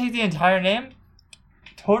not gonna take the entire name.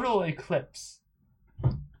 Total Eclipse.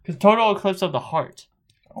 Because Total Eclipse of the Heart.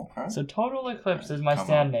 Okay. So Total Eclipse is my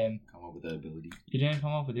stand name. Come up with that ability. You didn't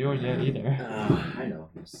come up with yours yet either. I know.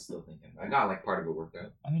 I'm still thinking. I got like part of it worked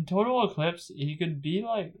out. I mean, Total Eclipse, he could be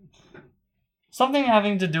like something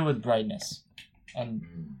having to do with brightness, and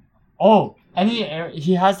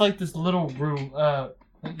he has like this little room.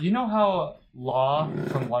 You know how Law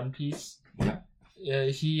from One Piece? Yeah.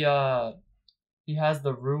 He has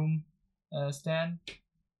the room stand,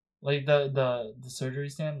 like the surgery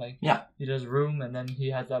stand. Like he does room, and then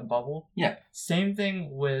he has that bubble. Yeah. Same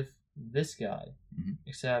thing with this guy,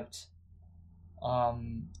 except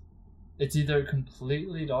it's either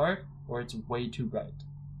completely dark or it's way too bright.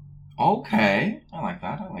 Okay, I like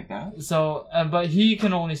that. So, but he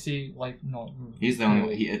can only see like He's the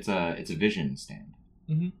only. It's a vision stand.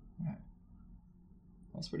 Right.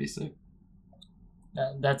 That's pretty sick.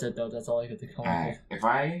 That's it though. That's all I could come up with.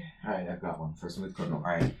 I've got one for Smooth Criminal. All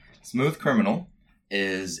right, Smooth Criminal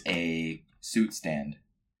is a suit stand.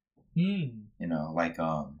 You know, like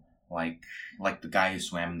the guy who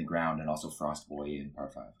swam in the ground, and also Frost Boy in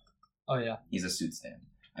Part 5. Oh yeah. He's a suit stand.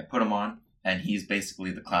 I put him on, and he's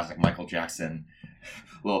basically the classic Michael Jackson.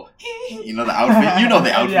 Well, you know the outfit. You know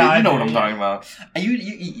the outfit. Yeah, you know what I'm talking about.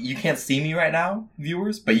 You can't see me right now,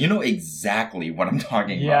 viewers, but you know exactly what I'm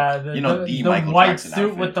talking about. Yeah, you know the Michael white Jackson suit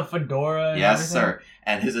outfit. with the fedora. And yes, everything. sir.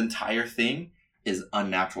 And his entire thing is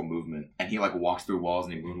unnatural movement, and he like walks through walls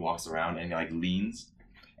and he moonwalks around and he like leans,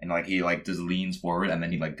 and like he like just leans forward and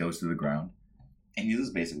then he like goes through the ground, and he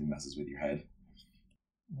just basically messes with your head.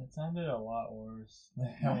 That sounded a lot worse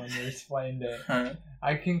than when you explained it.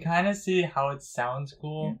 I can kind of see how it sounds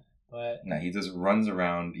cool, but... No, he just runs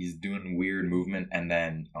around, he's doing weird movement, and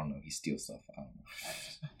then, I don't know, he steals stuff. I don't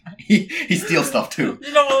know. he steals stuff too.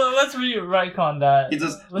 You know, let's retcon that. He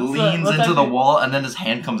just leans into the wall, and then his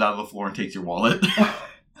hand comes out of the floor and takes your wallet.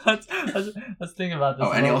 let's think about this.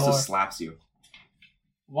 Oh, and he also slaps you.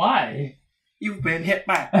 Why? You've been hit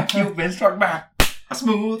by, you've been struck by a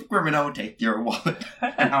smooth criminal, take your wallet,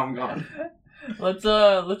 and now I'm gone. Let's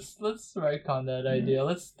retcon that idea.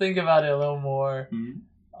 Let's think about it a little more.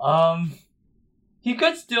 He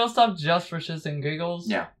could steal stuff just for shits and giggles.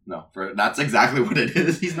 Yeah, no, that's exactly what it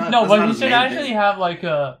is. He's not. No, but he should actually have like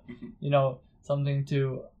a, something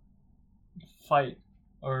to fight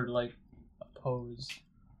or like oppose.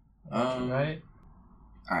 Right?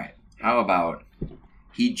 Alright. How about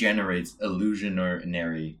he generates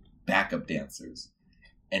illusionary backup dancers.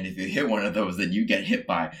 And if you hit one of those, then you get hit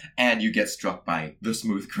by, and you get struck by the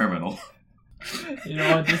smooth criminal. You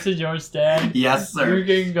know what? This is your stand. Yes, sir. You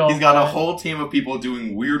can go. He's got a whole team of people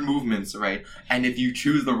doing weird movements, right? And if you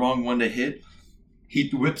choose the wrong one to hit, he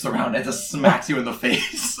whips around and just smacks you in the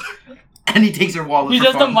face. And he takes your wallet. He for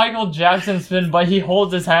does fun. the Michael Jackson spin, but he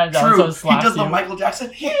holds his hand down, True. so it slaps He does you. the Michael Jackson,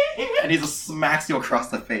 and he just smacks you across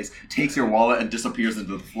the face, takes your wallet, and disappears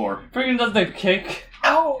into the floor. Freaking does the kick.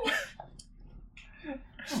 Ow!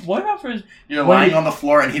 What about for his... You're lying on the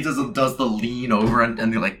floor, and he does the lean over and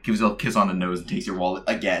he like gives you a kiss on the nose and takes your wallet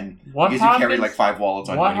again. What because happens, you carry like 5 wallets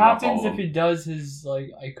on you. What and he wants all happens of if them. he does his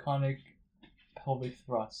like iconic pelvic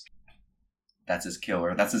thrust? That's his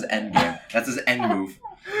killer. That's his end game. That's his end move.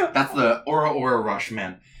 That's the aura rush,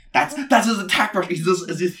 man. That's his attack rush. He does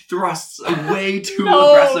his thrusts way too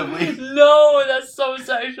aggressively. No, that's so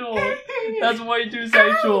sexual. That's way too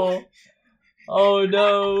sexual. Oh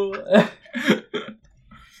no.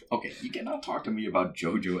 Okay, you cannot talk to me about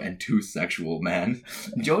JoJo and too sexual, man.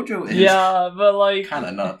 JoJo is but like kind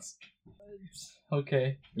of nuts.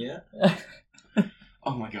 Okay. Yeah.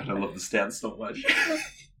 Oh my god, I love the stand so much.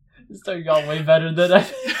 This thing got way better than I.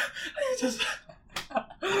 Just...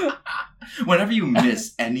 Whenever you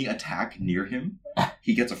miss any attack near him,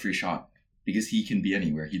 he gets a free shot because he can be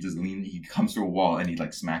anywhere. He just he comes through a wall and he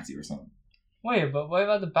like smacks you or something. Wait, but what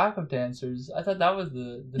about the backup dancers? I thought that was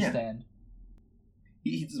the stand.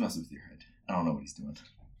 He just messes with your head. I don't know what he's doing.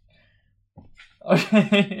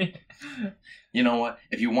 Okay. You know what?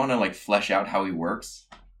 If you want to like flesh out how he works,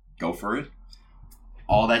 go for it.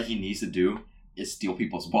 All that he needs to do is steal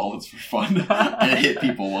people's wallets for fun and hit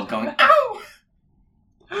people while going, ow!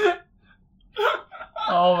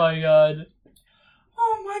 Oh my god.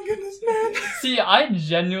 Oh my goodness, man. See, I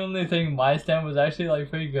genuinely think my stand was actually like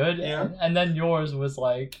pretty good. Yeah. And then yours was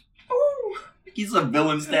like... Ooh, he's a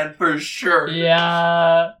villain stand for sure.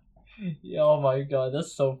 Yeah. Oh my god,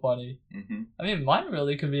 that's so funny. Mm-hmm. I mean, mine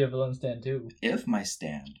really could be a villain stand too. If my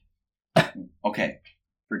stand... Okay,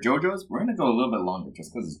 for JoJo's, we're going to go a little bit longer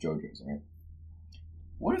just because it's JoJo's, right?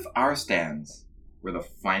 What if our stands were the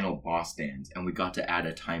final boss stands and we got to add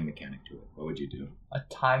a time mechanic to it? What would you do? A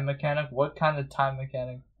time mechanic? What kind of time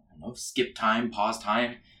mechanic? I don't know, skip time, pause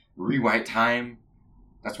time, rewrite time.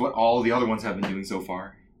 That's what all the other ones have been doing so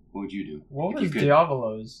far. What would you do? What if was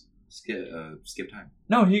Diablo's? Skip time.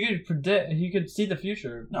 No, he could predict. He could see the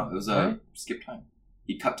future. No, it was right? skip time.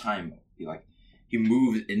 He cut time. He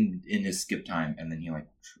moved in his skip time, and then he like.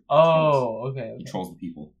 Okay. Controls the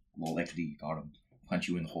people. Lol, XD got him. Punch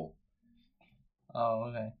you in the hole. Oh,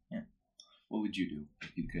 okay. Yeah. What would you do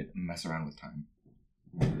if you could mess around with time?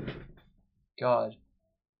 God.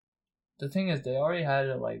 The thing is, they already had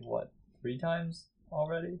it like what 3 times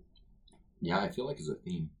already. Yeah, I feel like it's a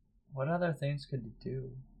theme. What other things could you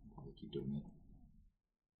do? Probably keep doing it.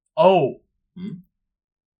 Oh. Hmm?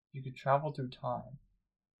 You could travel through time.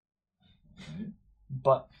 Right.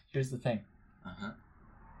 But here's the thing. Uh-huh.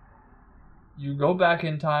 You go back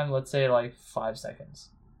in time, let's say like 5 seconds.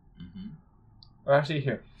 Mm-hmm. Or actually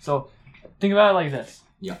here. So think about it like this.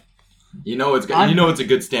 Yeah. You know it's good. You know it's a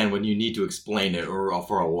good stand when you need to explain it or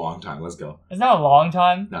for a long time. Let's go. It's not a long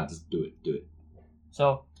time. No, just do it. Do it.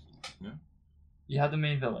 So Yeah. You have the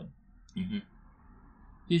main villain. Mm-hmm.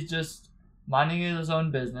 He's just minding his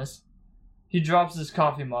own business. He drops his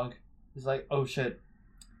coffee mug. He's like, oh shit.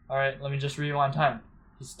 Alright, let me just rewind time.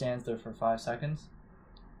 He stands there for 5 seconds.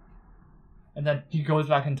 And then he goes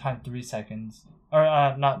back in time 3 seconds. Or,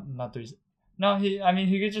 not 3 seconds. No,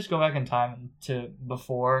 he could just go back in time to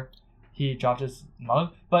before he dropped his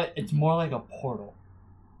mug, but it's more like a portal.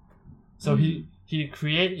 So he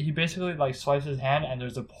basically like swipes his hand and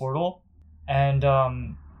there's a portal, and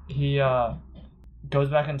he goes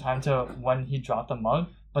back in time to when he dropped the mug,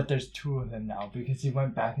 but there's 2 of him now because he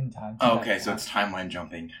went back in time. Okay, so it's timeline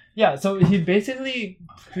jumping. Yeah, so he basically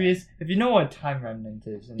creates, if you know what time remnant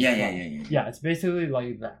is. Yeah. Yeah, it's basically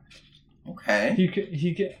like that. Okay.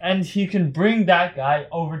 He can bring that guy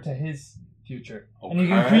over to his future, and he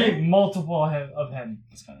can create multiple of him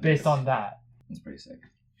based on that. That's pretty sick.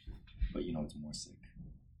 But you know what's more sick?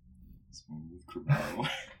 Smooth criminal.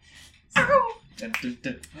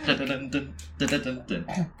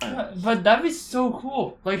 But that'd be so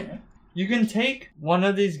cool. Like, you can take one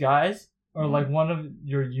of these guys, or like one of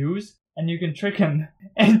your yous, and you can trick him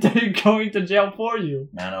into going to jail for you.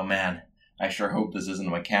 Man, oh man. I sure hope this isn't a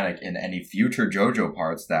mechanic in any future JoJo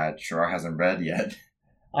parts that Shura hasn't read yet.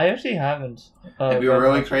 I actually haven't. It'd be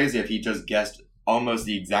really crazy if he just guessed almost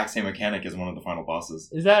the exact same mechanic as one of the final bosses.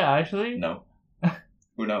 Is that actually? No.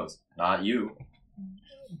 Who knows? Not you.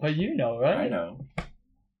 But you know, right? I know.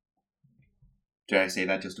 Did I say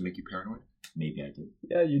that just to make you paranoid? Maybe I did.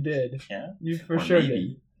 Yeah, you did. Yeah? You for sure maybe,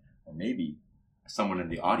 did. Or maybe someone in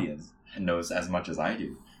the audience knows as much as I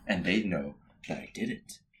do, and they know that I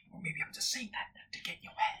didn't. Or maybe I'm just saying that to get in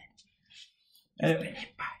your head.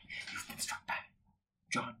 You've been struck by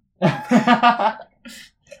John.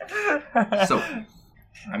 So,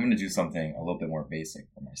 I'm going to do something a little bit more basic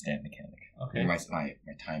for my stand mechanic. Okay. My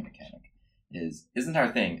time mechanic. His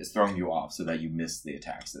entire thing is throwing you off so that you miss the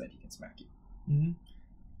attack so that he can smack you. Mm-hmm.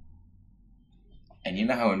 And you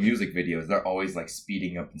know how in music videos they're always like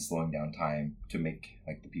speeding up and slowing down time to make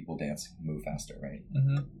like the people dance move faster, right?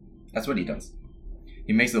 Mm-hmm. That's what he does.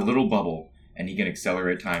 He makes a little bubble and he can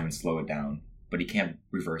accelerate time and slow it down, but he can't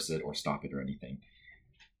reverse it or stop it or anything.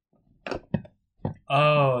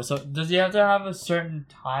 Oh, so does he have to have a certain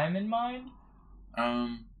time in mind?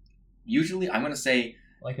 Usually I'm gonna say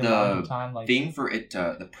Like a amount of time, like thing for it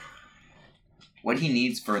to what he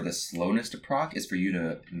needs for the slowness to proc is for you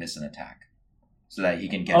to miss an attack, so that he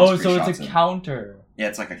can get. Oh, his so free it's shots a in. counter. Yeah,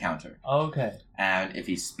 it's like a counter. Okay. And if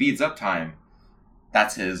he speeds up time,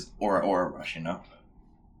 that's his aura rush, you know.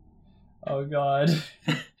 Oh God.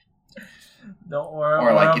 The aura.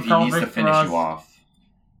 Or like if he needs to pelvic finish thrust. you off.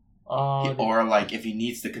 Oh. Or like if he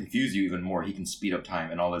needs to confuse you even more, he can speed up time,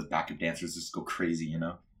 and all his backup dancers just go crazy, you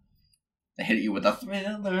know. They hit you with a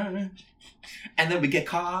thriller, and then we get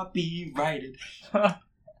copyrighted. We're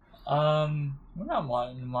not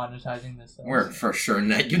monetizing this. Though. We're for sure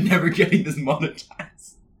you're never getting this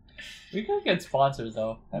monetized. We could get sponsors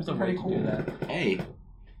though. There's a way to do that. Hey,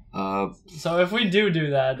 So if we do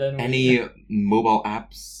that, then any mobile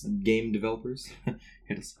apps game developers,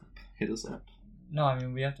 hit us up. No, I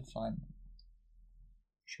mean we have to find.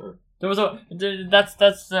 Sure. There was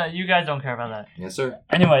that's you guys don't care about that. Yes, sir.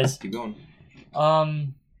 Anyways, Keep going.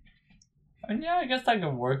 and yeah, I guess that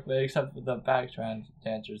could work, but except for the back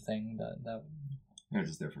dancer thing, that They're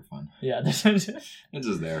just there for fun. yeah, They're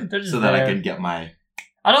just there They're just so that I there. can get my.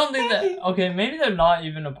 I don't think that. Okay, maybe they're not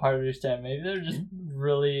even a part of your stand. Maybe they're just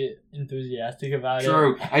really enthusiastic about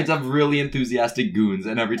True. I just have really enthusiastic goons,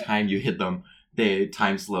 and every time you hit them,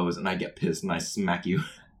 time slows, and I get pissed, and I smack you.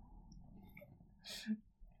 it.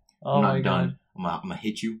 Oh I'm my not done. God! I'm gonna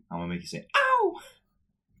hit you. I'm gonna make you say, "Ow!"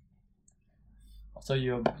 So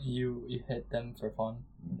you hit them for fun,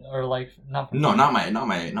 or like not? For No, fun. not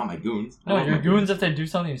my goons. I No, love your my goons if they do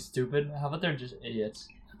something stupid. How about they're just idiots?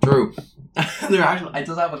 True. They're actually. I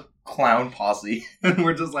just have a clown posse, and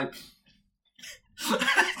we're just like.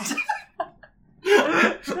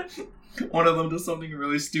 One of them does something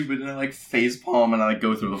really stupid, and I like face palm, and I like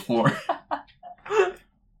go through the floor.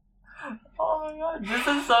 Oh my God! This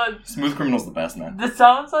is so. Smooth Criminal's the best, man. This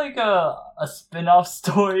sounds like a spin-off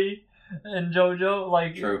story in JoJo.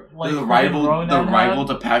 Like True. Like the freaking rival Ronan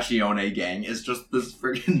to Passione gang is just this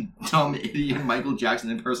freaking dumb idiot Michael Jackson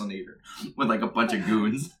impersonator with like a bunch of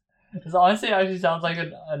goons. This honestly actually sounds like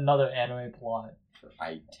another anime plot.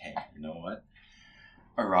 You know what?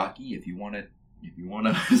 Araki, if you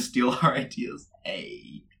wanna steal our ideas,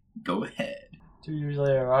 hey, go ahead. 2 years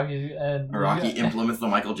later, Araki implements the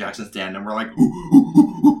Michael Jackson stand, and we're like,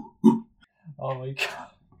 oh my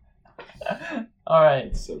God. Alright.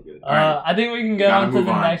 It's so good. I think we can get Gotta on to move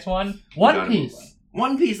the on. next one. One Piece.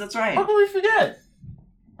 One Piece, that's right. How can we forget?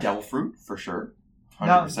 Devil Fruit, for sure. 100%.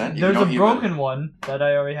 Now, If there's you a don't broken one that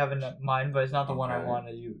I already have in mind, but it's not the one I Okay. want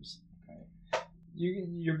to use.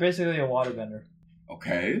 You're basically a waterbender.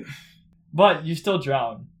 Okay. But you still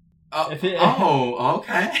drown. Oh, If it-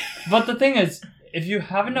 okay. But the thing is, if you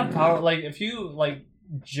have enough power, like if you like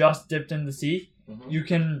just dipped in the sea, you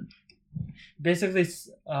can basically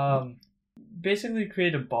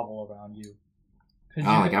create a bubble around you. 'Cause you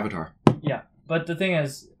like can- Avatar. yeah, but the thing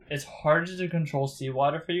is, it's harder to control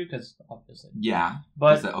seawater for you because obviously. Yeah,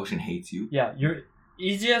 because But the ocean hates you. yeah, you're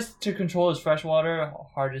easiest to control is freshwater,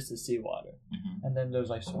 hardest is seawater, Mhm. and then there's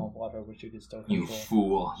like swamp water which you can still You control.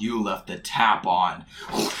 fool! You left the tap on.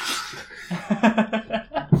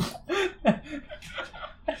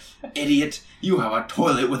 Idiot, you have a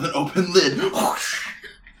toilet with an open lid.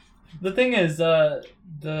 The thing is,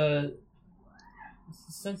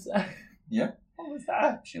 since Yeah? what was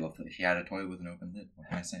that? She had a toilet with an open lid. What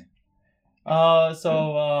can I say?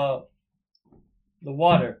 The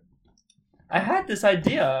water. I had this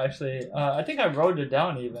idea actually. I think I wrote it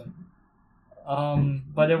down even.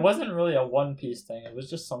 But it wasn't really a One Piece thing. It was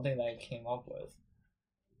just something that I came up with.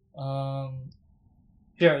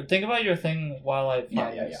 Here, think about your thing while I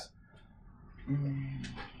find Yeah. this.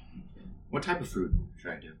 What type of fruit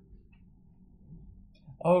should I do?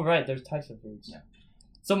 Oh right, there's types of fruits. Yeah.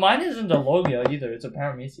 So mine isn't a Logia either. It's a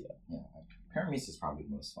Paramecia. Yeah, Paramecia is probably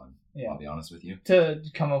the most fun. Yeah. I'll be honest with you. To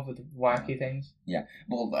come up with wacky things. Yeah.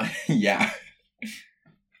 Well, yeah.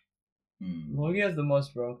 Logia is the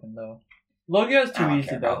most broken though. Logia is too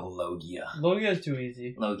easy though. Logia. Logia is too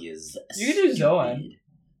easy. Logia's You can do Zoan.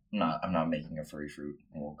 I'm not making a furry fruit.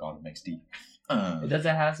 Oh god, it makes deep. It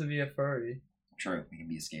doesn't have to be a furry. True, it can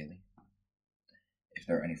be a scaly. If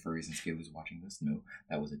there are any furries and scalies watching this, no,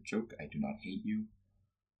 that was a joke. I do not hate you.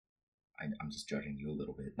 I'm just judging you a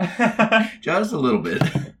little bit. Just a little bit.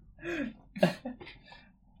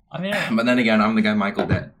 I mean, but then again, I'm the guy Michael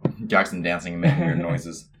Jackson dancing and making weird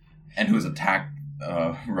noises, and whose attack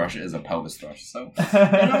rush is a pelvis thrust. So you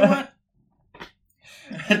know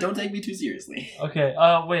what? Don't take me too seriously. Okay.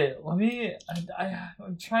 Wait. Let me.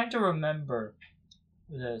 I'm trying to remember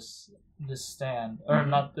this stand or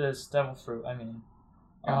not this devil fruit. I mean,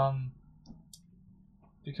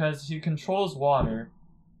 because he controls water.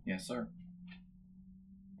 Yes, sir.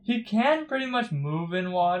 He can pretty much move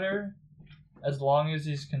in water, as long as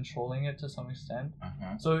he's controlling it to some extent.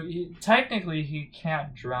 So technically, he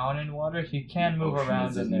can't drown in water. He can move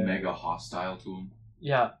around in there. Mega hostile to him.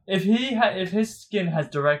 Yeah, if his skin has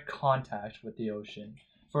direct contact with the ocean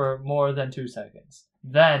for more than 2 seconds,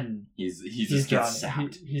 then he's just gets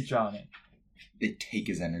drowning. sapped. He's drowning. They take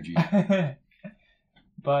his energy.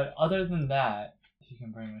 But other than that, he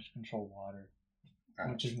can pretty much control water,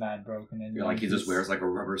 which is mad broken. And You're like he just wears like a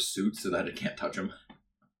rubber suit so that it can't touch him.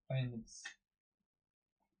 I mean,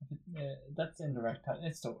 that's indirect.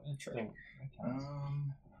 It still counts.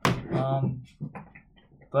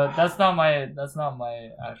 But that's not my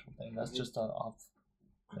actual thing. That's just a off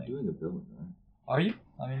thing. I'm doing a villain, right? Are you?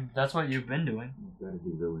 I mean, that's what you've been doing. I've got to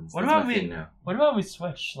do villains. What That's about my we? thing now. What about we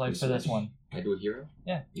switch for switch? this one? I do a hero?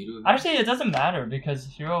 Yeah. You do a villain? Actually, it doesn't matter because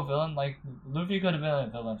hero villain, like Luffy could have been a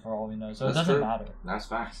villain for all we know, so That's it doesn't true. matter. That's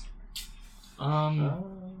facts.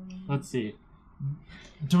 Let's see.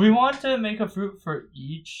 Do we want to make a fruit for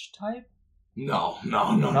each type? No.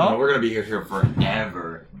 We're gonna be here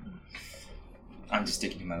forever. I'm just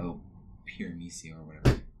sticking to my little Paramecia or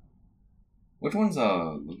whatever. Which one's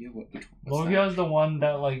Logia? Logia is the one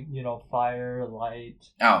that fire, light.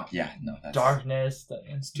 Oh yeah, no, that's darkness.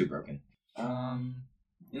 It's too broken. You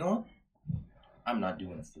know what? I'm not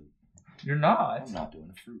doing a fruit. You're not. I'm not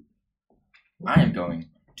doing a fruit. I am going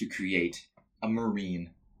to create a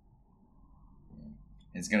marine.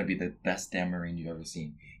 It's gonna be the best damn marine you've ever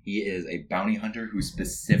seen. He is a bounty hunter who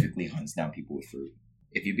specifically hunts down people with fruit.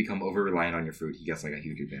 If you become over-reliant on your fruit, he gets like a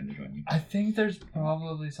huge advantage on you. I think there's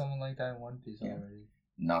probably someone like that in One Piece already.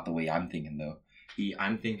 Not the way I'm thinking, though.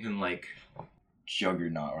 I'm thinking like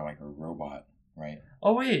Juggernaut or like a robot, right?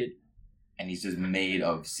 Oh, wait. And he's just made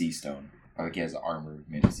of sea stone. Or like he has armor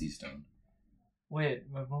made of sea stone.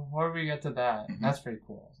 Wait, before we get to that, that's pretty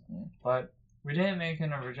cool. Yeah. But we didn't make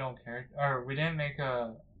an original character, or we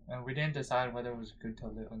didn't decide whether it was good to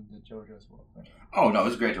live in the JoJo's world. Right? Oh, no, it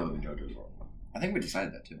was great to live in JoJo's world. I think we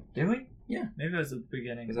decided that too. Did we? Yeah. Maybe it was the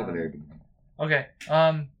beginning. It was at the very beginning. Okay,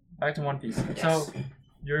 back to One Piece. Yes. So,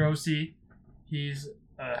 your OC, he's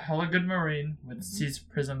a hella good marine with Sea's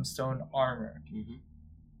Prism Stone armor.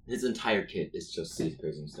 His entire kit is just Sea's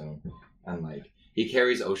Prism Stone. And he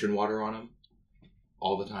carries ocean water on him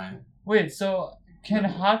all the time. Wait, so can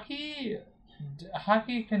Haki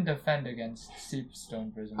can defend against Sea's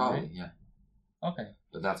Stone Prism, right? Yeah. Okay.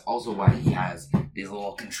 But that's also why he has these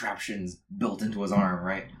little contraptions built into his arm,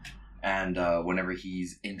 right? And whenever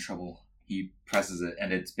he's in trouble, he presses it,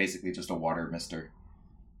 and it's basically just a water mister.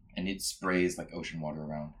 And it sprays like ocean water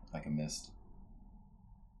around, like a mist.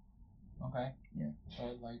 Okay. Yeah.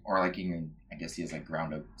 So, or I guess he has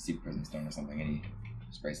ground up sea prism stone or something, and he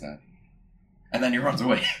sprays that. And then he runs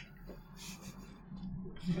away.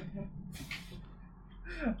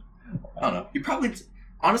 I don't know. He probably...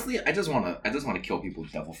 Honestly, I just want to kill people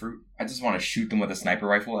with devil fruit. I just want to shoot them with a sniper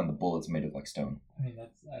rifle, and the bullet's made of stone.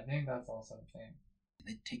 I think that's also a thing. Did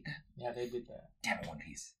they take that? Yeah, they did that. Damn it, One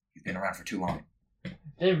Piece. You've been around for too long.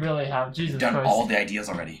 They really have. Jesus You've done Christ. all the ideas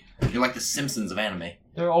already. You're like the Simpsons of anime.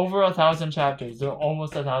 There are over 1,000 chapters. There are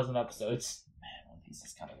almost 1,000 episodes. Man, One Piece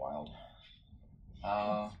is kind of wild.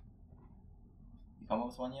 You come up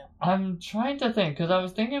with one yet? I'm trying to think, because I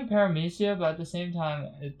was thinking Paramecia, but at the same time,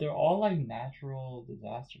 they're all natural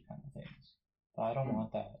disaster kind of things. But I don't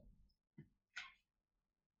want that.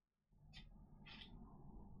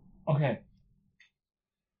 Okay.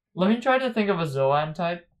 Let me try to think of a Zoan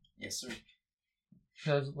type. Yes, sir.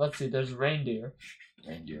 Because, let's see, there's reindeer.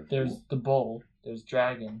 Reindeer. There's the bull. There's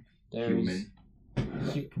dragon. There's...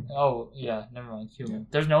 Human. Oh, yeah, never mind. Human.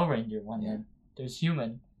 There's no reindeer one Yeah. then. There's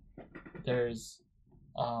human. There's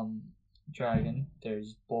dragon.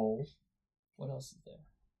 There's bull. What else is there?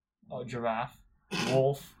 Oh, giraffe.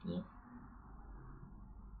 Wolf. Yeah.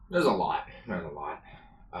 There's a lot.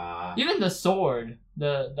 Even the sword.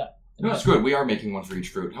 No, it's good. We are making one for each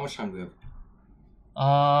fruit. How much time do we have?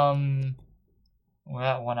 We're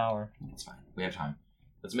at 1 hour. It's fine. We have time.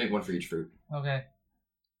 Let's make one for each fruit. Okay.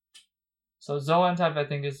 So Zoan type, I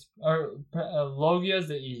think Logia is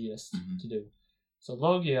the easiest to do. So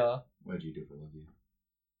Logia. What did you do for Logia?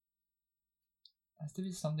 Has to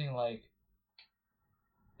be something like.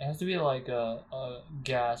 It has to be like a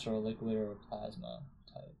gas or a liquid or a plasma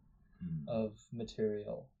type of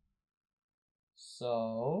material.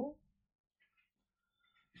 So.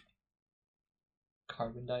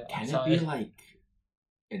 Carbon dioxide. Can it be like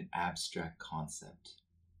an abstract concept?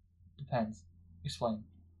 Depends. Explain.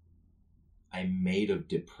 I'm made of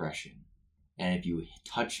depression, and if you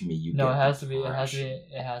touch me, you no. get It has to be. depression.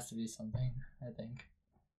 It has to be something. I think.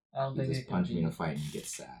 I don't You think just it can punch be. me in a fight and you get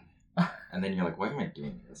sad, and then you're like, "Why am I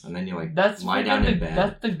doing this?" And then you like Lie down in bed.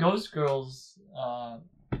 That's the Ghost Girls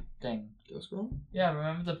thing. Ghost girl? Yeah,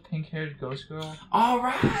 remember the pink-haired Ghost Girl? All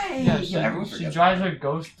right. Yeah, everyone she forgets drives her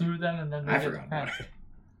ghost through them, and then they I get forgot about depressed.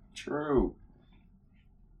 True.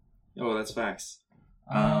 Oh, that's facts.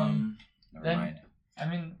 Never mind. I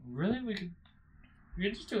mean, really, we could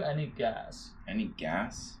just do any gas. Any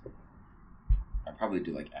gas? I'd probably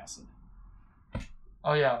do like acid.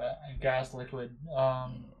 Oh yeah, gas, liquid.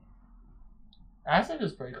 Acid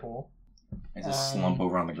is pretty cool. I just slump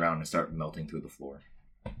over on the ground and start melting through the floor.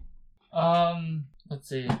 Let's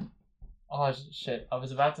see. Oh shit! I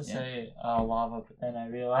was about to say lava, but then I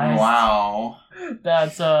realized. Wow.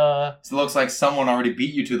 That's So it looks like someone already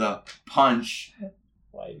beat you to the punch.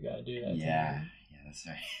 Why you gotta do that? Yeah, that's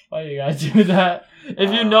right. Why you gotta do that?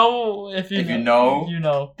 If you know, you know, you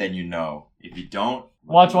know. then you know. If you don't,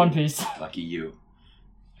 Watch One Piece. Lucky you.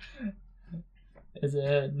 Is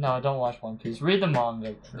it? No, don't watch One Piece. Read the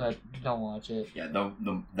manga, but don't watch it. Yeah,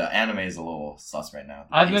 the anime is a little sus right now.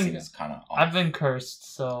 I've been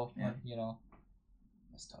cursed, so Yeah. you know.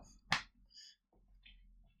 That's tough.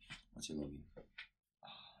 What's your Logie?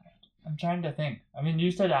 I'm trying to think. I mean,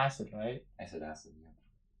 you said acid, right? I said acid.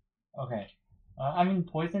 Yeah. Okay. I mean,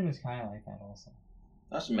 poison is kind of like that also.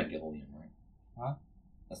 That's Magellan, right? Huh?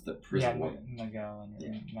 That's the prison. Yeah, one. Magellan, Yeah.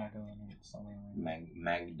 Magellan, or something like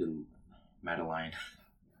that. Madeline.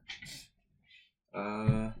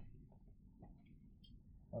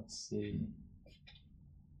 Let's see.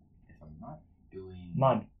 If I'm not doing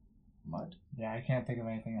Mud. Mud? Yeah, I can't think of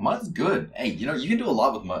anything else. Mud's good. Hey, you know you can do a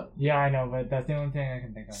lot with mud. Yeah, I know, but that's the only thing I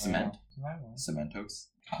can think of. Cement? Right now. Cementos.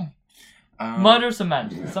 Mud or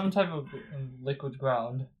cement, some type of liquid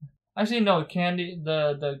ground. Actually, no. Candy.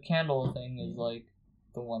 The candle thing is like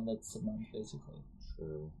the one that's cement, basically.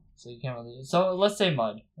 True. So you can't really. So let's say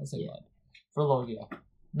mud. Let's say mud for Logia.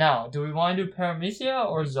 Now, do we want to do Paramecia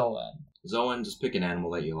or Zoan? Zoan, just pick an animal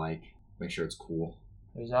that you like. Make sure it's cool.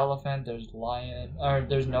 There's elephant. There's lion. Or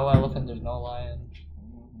there's no elephant. There's no lion.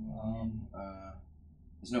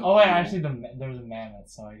 There's no. Oh wait, actually, there's a mammoth.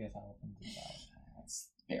 So I guess elephant is that. That's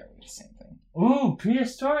barely the same thing. Ooh,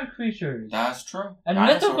 prehistoric creatures. That's true. And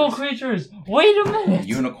Dinosaurs. mythical creatures. Wait a minute.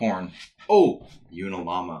 Unicorn. Oh,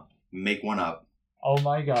 Unilama. Make one up. Oh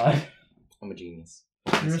my god. I'm a genius.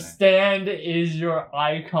 Your stand is your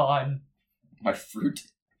icon. My fruit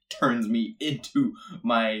turns me into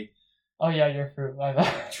my. Oh yeah, your fruit. My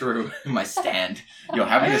bad. True. My stand. Yo,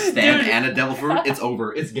 having a stand Dude. and a devil fruit, it's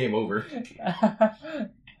over. It's game over. I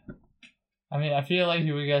mean, I feel like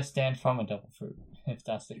you would get a stand from a devil fruit, if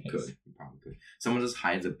that's the case. You probably could. Someone just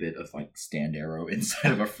hides a bit of like stand arrow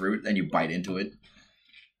inside of a fruit, and you bite into it.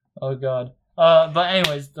 Oh god. But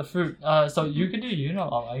anyways, the fruit. So you could do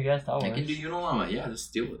I guess that works. I can do Unilama. Yeah, just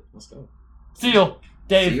steal it. Let's go. Seal.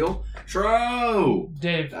 Dave. Seal? True!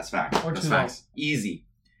 Dave. That's facts. Or That's two. facts. Easy.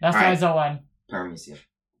 That's All my right. Zoan. Paramecia.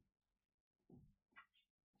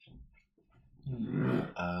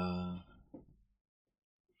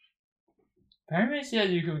 Paramecia,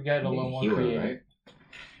 you could get a little more Healer, creative. right?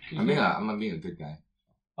 I'm being a good guy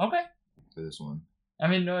Okay. for this one. I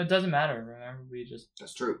mean, no, it doesn't matter. Remember, we just.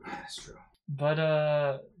 That's true. That's true. But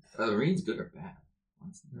The Marine's good or bad?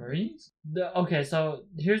 Marines? Okay, so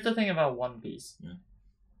here's the thing about One Piece. Yeah.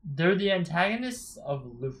 They're the antagonists of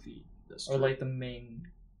Luffy, That's or true. like the main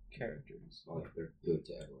characters. Like they're good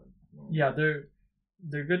to everyone. Yeah,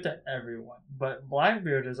 they're good to everyone, but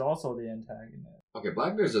Blackbeard is also the antagonist. Okay,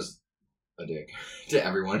 Blackbeard's just a dick to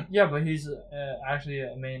everyone. Yeah, but he's actually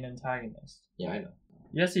a main antagonist. Yeah, I know.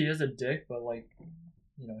 Yes, he is a dick, but like,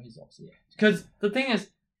 he's also because the thing is,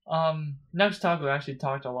 Next Taco actually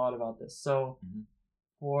talked a lot about this. So, Mhm.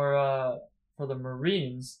 for the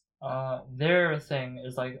Marines, their thing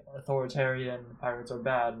is like authoritarian, pirates are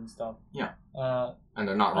bad and stuff. Yeah. And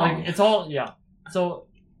they're not wrong. Like it's all So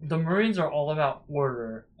the Marines are all about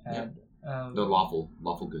order and they're lawful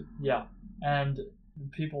good. Yeah, and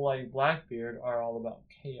people like Blackbeard are all about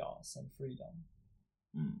chaos and freedom.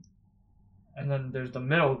 Mm. And then there's the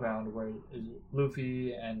middle ground where is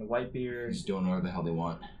Luffy and Whitebeard. Just doing whatever the hell they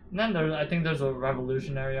want. And then I think there's a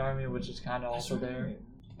revolutionary army, which is kind of also there.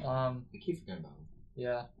 I keep forgetting about them.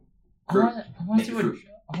 Yeah. Fruit. I want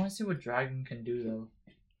to see what Dragon can do though.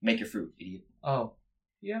 Make your fruit, idiot. Oh,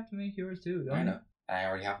 you have to make yours too, don't I you? know. I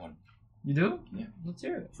already have one. You do? Yeah. Let's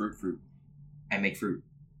hear it. Fruit. I make fruit.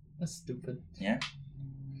 That's stupid. Yeah.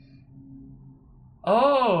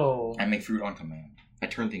 Oh. I make fruit on command. I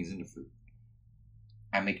turn things into fruit.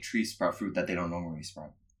 I make trees sprout fruit that they don't normally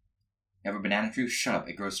sprout. You have a banana tree? Shut up.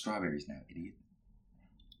 It grows strawberries now, idiot.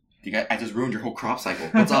 I just ruined your whole crop cycle.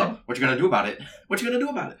 What's up? What you gonna do about it? What you gonna do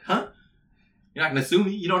about it? Huh? You're not gonna sue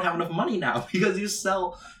me? You don't have enough money now because you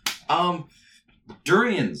sell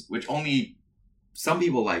durians, which only some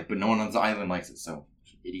people like, but no one on the island likes it, so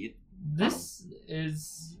idiot. This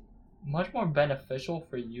is much more beneficial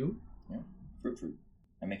for you. Yeah. Fruit.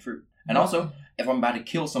 I make fruit. And also, if I'm about to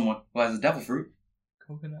kill someone who has a devil fruit,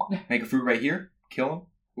 Coconut. make a fruit right here, kill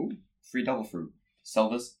him. Ooh, free devil fruit. Sell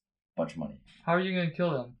this, bunch of money. How are you gonna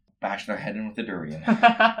kill them? Bash their head in with a durian.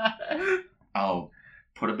 I'll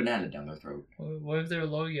put a banana down their throat. What if they're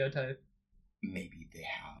Logia type? Maybe they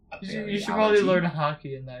have a You berry should probably allergy. learn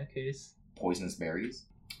hockey in that case. Poisonous berries.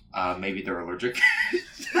 Maybe they're allergic.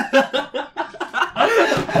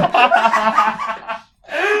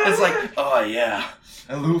 It's like, oh yeah,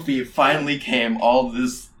 and Luffy finally came all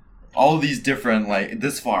these different, like,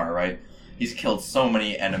 this far, right? He's killed so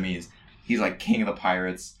many enemies. He's like king of the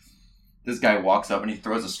pirates. This guy walks up and he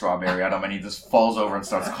throws a strawberry at him and he just falls over and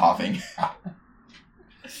starts coughing.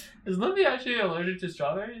 Is Luffy actually allergic to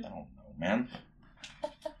strawberries? I don't know, man.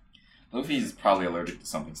 Luffy's probably allergic to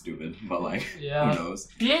something stupid, but like, Yeah. who knows?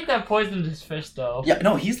 He ate that poisonous fish though. Yeah,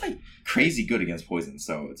 no, he's like crazy good against poison,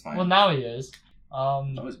 so it's fine. Well, now he is. He's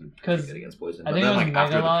always been pretty good against poison. I But think then, it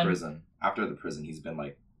was like, Megalon. after the prison, he's been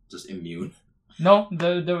like just immune. No,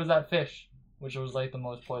 there was that fish, which was like the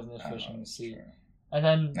most poisonous I don't fish know, in the it's sea. true. And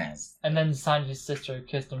then Nice. Sanji's sister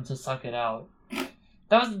kissed him to suck it out.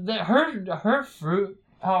 That was her fruit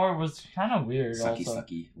power was kind of weird. Sucky, also.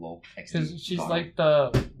 sucky, lol. Because she's Got like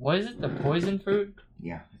the what is it? The poison fruit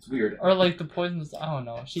Yeah, it's weird. or like the poisonous? I don't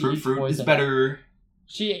know. She eats Fruit poison. is better.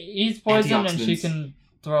 She eats poison and she Antioxidants. can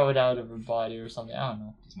throw it out of her body or something. I don't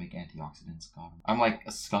know. Just make antioxidants. God. I'm like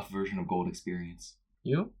a scuffed version of Gold Experience.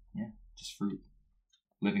 You? Just fruit.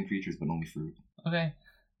 Living creatures, but only fruit. Okay,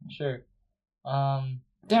 sure.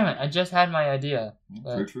 Damn it! I just had my idea.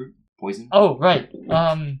 But- Fruit. Poison. Oh right.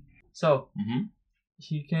 So Mm-hmm.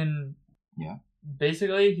 he can. Yeah.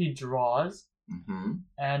 Basically, he draws, Mm-hmm.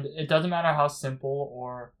 and it doesn't matter how simple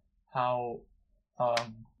or how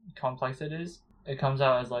complex it is. It comes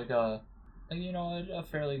out as like a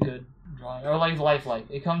fairly good drawing, or like lifelike.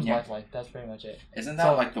 It comes Yeah. lifelike. That's pretty much it. Isn't that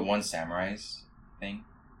So- like the one samurai's thing?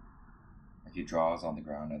 Like he draws on the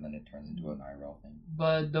ground and then it turns into an IRL thing.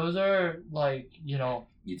 But those are like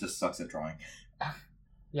He just sucks at drawing.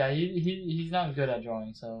 yeah. He's not good at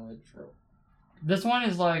drawing, so this one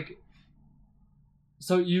is like.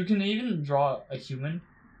 So you can even draw a human,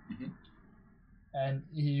 Mhm. and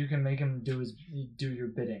you can make him do your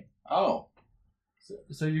bidding. Oh.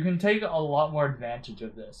 So you can take a lot more advantage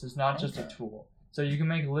of this. It's not just a Okay. tool. So you can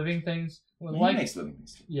make living things. He Like makes living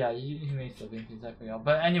things. yeah, he makes living things. I forgot.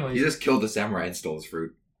 But anyways, He just killed the samurai and stole his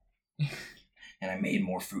fruit. And I made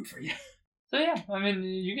more fruit for you. so yeah, I mean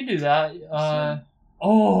you can do that. You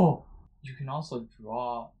can also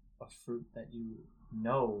draw a fruit that you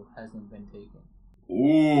know hasn't been taken.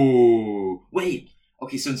 Ooh. Wait.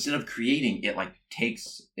 Okay, so instead of creating,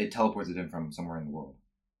 it teleports it in from somewhere in the world.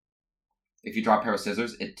 If you draw a pair of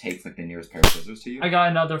scissors, it takes like the nearest pair of scissors to you. I got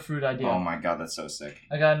another fruit idea. Oh my god, that's so sick.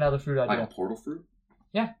 I got another fruit Like idea. a portal fruit?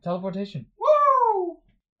 Yeah, teleportation. Woo!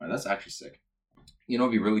 Right, that's actually sick. You know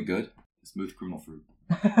what'd be really good? Smooth criminal fruit.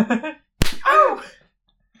 Ow!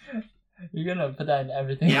 You're gonna put that in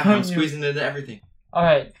everything. Yeah, aren't I'm you? squeezing into everything.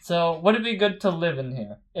 Alright, so would it be good to live in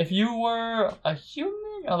here? If you were a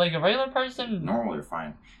human or like a regular person? Normal, you're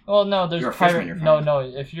fine. Well, no, there's You're a fisherman, you're fine. No,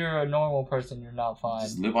 if you're a normal person, you're not fine.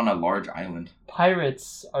 Just live on a large island.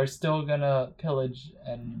 Pirates are still gonna pillage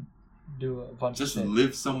and do a bunch Just of shit.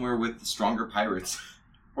 live somewhere with stronger pirates.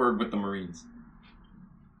 Or with the Marines.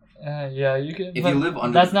 Yeah, you can. If but you live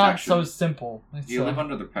under that's the not protection- so simple. If you live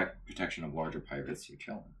under the protection of larger pirates, you're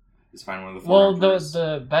chilling. Just find one of the well, four emperors.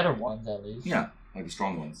 the better ones at least. Yeah, like the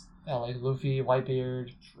strong ones. Yeah, like Luffy,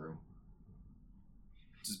 Whitebeard. True.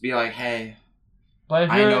 Just be like, hey, But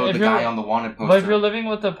I know the guy on the wanted poster. But if you're living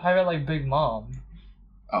with a pirate like Big Mom.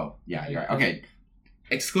 Oh, yeah, you're right. Okay.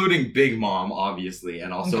 Excluding Big Mom, obviously,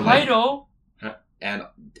 and also And Kaido. And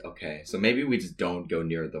okay, so maybe we just don't go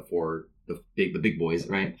near the big boys,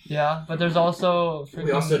 right? Yeah, but there's also freaking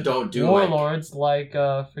We also don't do warlords like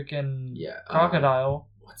freaking Crocodile.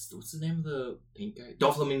 What's the name of the pink guy?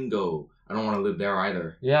 Doflamingo. I don't want to live there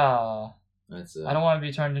either. Yeah. That's I don't want to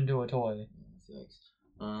be turned into a toy.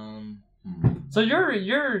 So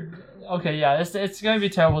you're okay. Yeah, it's gonna be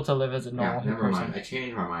terrible to live as a normal never person. mind. I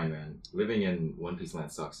changed my mind, man. Living in One Piece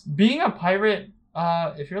land sucks. Being a pirate,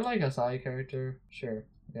 if you're like a side character, sure.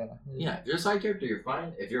 Yeah. Yeah, if you're a side character, you're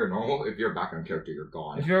fine. If you're a background character, you're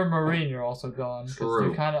gone. If you're a marine, you're also gone.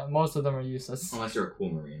 True. Most of them are useless. Unless you're a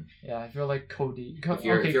cool marine. Yeah, if you're like Cody. If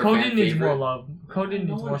you're Cody fan needs favorite, more love. Cody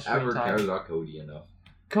needs more screen ever time. cares about Cody enough.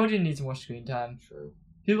 Cody needs more screen time. True.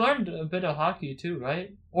 He learned a bit of hockey too,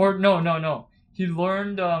 right? Or no. He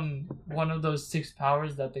learned one of those 6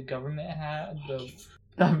 powers that the government had.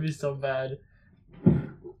 That would be so bad.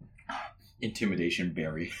 Intimidation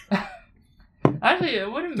berry. Actually,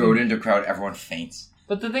 it wouldn't Throw it into a crowd, everyone faints.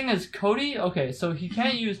 But the thing is, Cody, okay, so he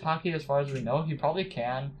can't use hockey as far as we know. He probably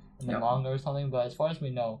can in the manga or something, but as far as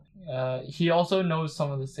we know, he also knows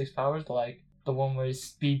some of the 6 powers, like the one where he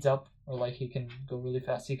speeds up, or like he can go really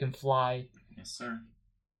fast, he can fly. Yes, sir.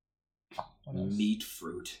 Meat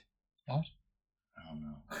fruit. What? I don't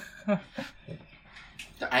know.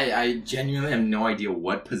 I genuinely have no idea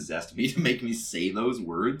what possessed me to make me say those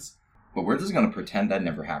words. But we're just gonna pretend that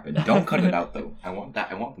never happened. Don't cut it out though. I want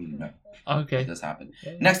them to know. Okay. This happened.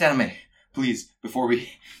 Next anime, please. Before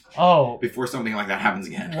something like that happens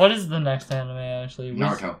again. What is the next anime actually?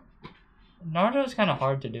 Naruto. Naruto is kind of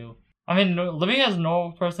hard to do. I mean, living as a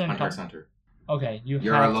normal person. Hunter x Hunter. Okay,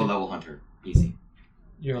 you're a low level hunter. Easy.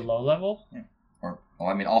 You're a low level. Yeah.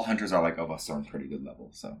 All hunters are like of a certain pretty good level.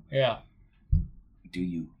 So. Yeah. Do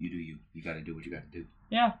you? You do you. You gotta do what you gotta do.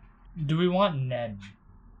 Yeah. Do we want Nen?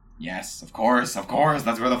 Yes, of course.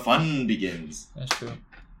 That's where the fun begins. That's true.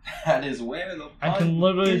 That is where the fun I can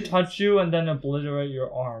literally touch you and then obliterate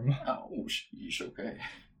your arm. Oh, sheesh, okay.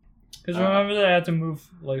 Because remember that I had to move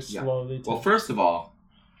slowly. Yeah. Well, first of all,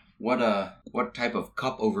 what type of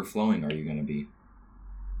cup overflowing are you gonna be?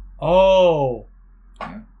 Oh.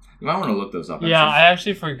 Yeah. You might want to look those up. Yeah, I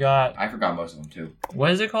actually forgot. I forgot most of them too.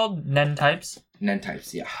 What is it called? Nen types? Nen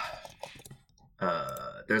types, yeah.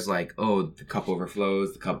 There's the cup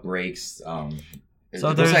overflows, the cup breaks.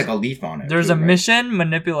 So there's like a leaf on it. There's too, a right? mission,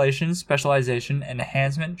 manipulation, specialization,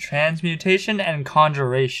 enhancement, transmutation, and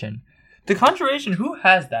conjuration. The conjuration, who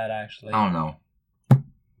has that actually? I don't know.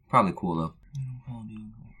 Probably cool though.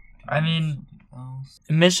 I mean,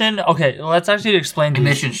 mission. Okay, let's actually explain.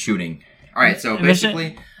 Mission shooting. All right, so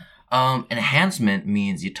basically. Enhancement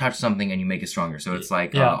means you touch something and you make it stronger. So it's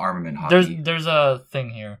like armament hockey. There's a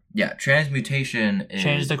thing here. Yeah, transmutation is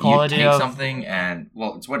change the quality you take of something and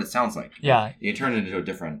it's what it sounds like. Yeah, you turn it into a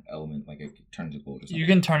different element, like it turns into gold or something. You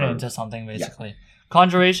can turn it into something basically. Yeah.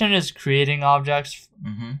 Conjuration is creating objects.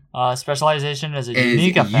 Mm-hmm. Specialization is a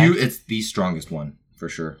unique effect. It's the strongest one for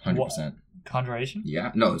sure, 100%. Conjuration?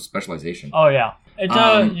 Yeah, no, specialization. Oh yeah. It's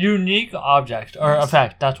a unique object or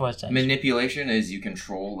effect. That's what it says. Manipulation is you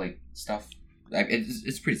control stuff.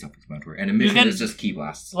 It's pretty self-explanatory. And emission is just key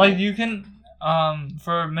blasts. You can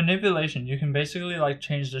for manipulation, you can basically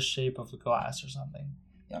change the shape of the glass or something.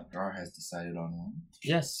 Yeah, Dar has decided on one.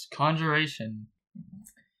 Yes, conjuration.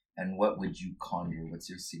 And what would you conjure? What's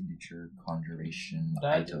your signature conjuration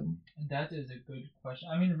item? That is a good question.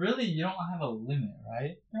 I mean, really, you don't have a limit,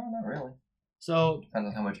 right? No, not really. So depends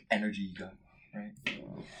on how much energy you got. Right.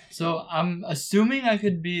 So I'm assuming I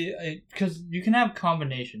could be because you can have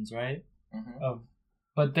combinations, right? Mm-hmm.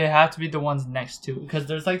 But they have to be the ones next to because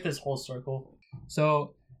there's this whole circle.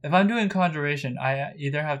 So if I'm doing conjuration, I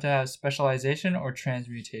either have to have specialization or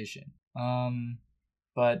transmutation.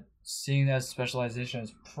 But seeing that specialization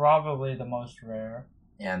is probably the most rare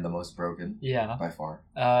and the most broken. Yeah, by far.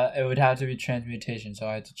 It would have to be transmutation, so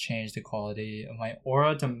I had to change the quality of my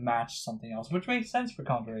aura to match something else, which makes sense for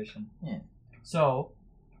conjuration. Yeah. So,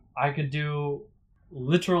 I could do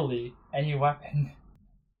literally any weapon,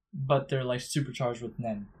 but they're supercharged with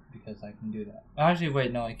Nen, because I can do that. Actually,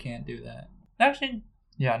 wait, no, I can't do that. Actually,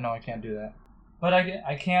 yeah, no, I can't do that. But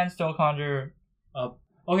I can still conjure up.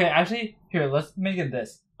 Okay, actually, here, let's make it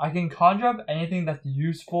this. I can conjure up anything that's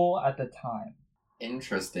useful at the time.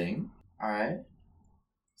 Interesting. Alright.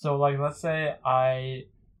 So, let's say I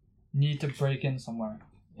need to break in somewhere.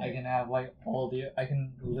 Yeah. I can have, I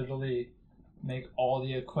can literally make all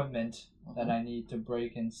the equipment that I need to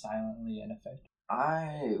break in silently and effectively.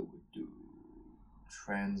 I would do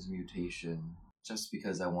transmutation just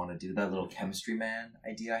because I want to do that little chemistry man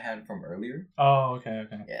idea I had from earlier. Oh, okay.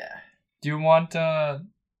 Yeah. Do you want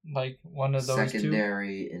like one of those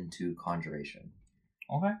secondary into conjuration?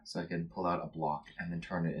 Okay. So I can pull out a block and then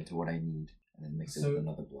turn it into what I need and then mix it with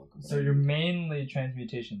another block. So you're mainly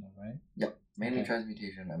transmutation though, right? Yep. Mainly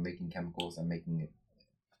transmutation. I'm making chemicals. I'm making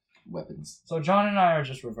weapons. So John and I are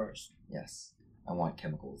just reversed. Yes. I want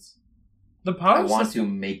chemicals. The power I want to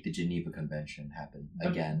make the Geneva Convention happen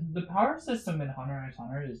again. The power system in Hunter x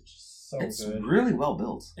Hunter is just so good. It's really well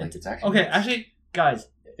built. It's actually okay. Nice. Actually, guys,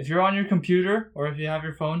 if you're on your computer or if you have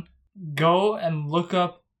your phone, go and look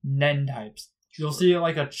up Nen types. You'll see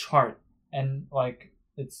like a chart, and like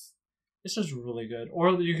it's just really good.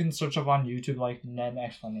 Or you can search up on YouTube like Nen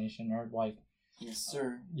explanation or like yes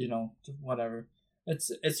sir. Whatever.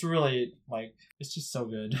 It's really like it's just so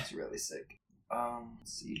good. It's really sick.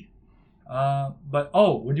 Let's see. But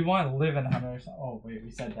would you want to live in Hunter? Oh wait, we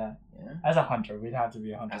said that. Yeah. As a hunter, we'd have to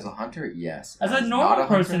be a hunter. As a hunter, yes. As a normal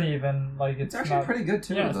person, even like it's actually pretty good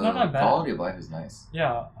too. Yeah, it's not that bad. Quality of life is nice.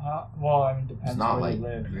 Yeah. Well, I mean, depends. It's not where like you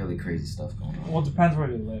live. really crazy stuff going on. Well, it depends where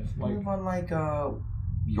you live. Like, we live on like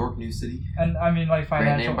York New City. And I mean, like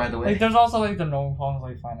financial. Great name, by the way. Like, there's also like the normal problems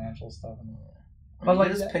like financial stuff. But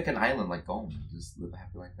like, just pick an island like Gome. Just live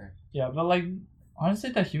happy like that. Yeah, but like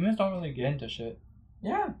honestly, the humans don't really get into shit.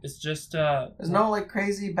 Yeah, it's just there's no like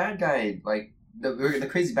crazy bad guy. Like the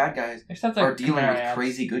crazy bad guys except like are dealing with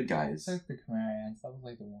crazy good guys. Except the Chimera ants. That was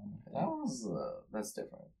like the one. That's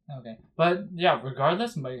different. Okay, but yeah,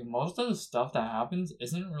 regardless, like most of the stuff that happens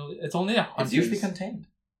isn't really. It's only a hunters. It's usually contained.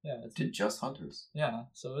 Yeah, it's to just hunters. Yeah,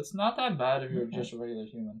 so it's not that bad if you're just a regular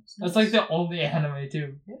human. That's like the only anime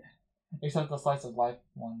too. Yeah. Except the slice of life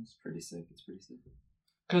ones. Pretty sick. It's pretty sick.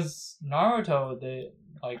 Because Naruto, they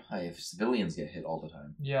like. If civilians get hit all the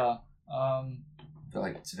time. Yeah. I feel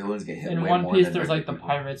like civilians get hit. In way One more Piece, than there's like the people.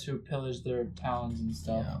 pirates who pillage their towns and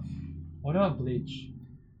stuff. Yeah. What about Bleach?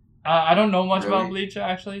 I don't know much about Bleach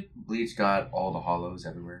actually. Bleach got all the hollows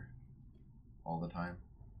everywhere, all the time.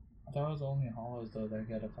 I thought it was only hollows though that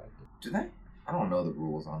get affected. Do they? I don't know the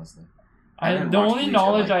rules honestly. The only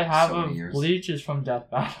knowledge I have of Bleach is from Death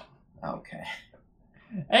Battle. Okay.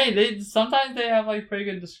 Hey, sometimes they have like pretty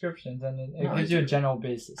good descriptions, and it gives you a general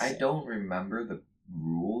basis. I don't remember the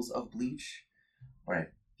rules of Bleach, but I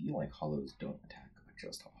feel like hollows don't attack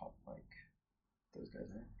just like those guys.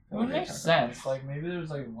 It would make sense. Like maybe there's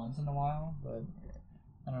like once in a while, but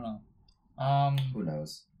I don't know. Who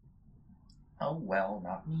knows? Oh well,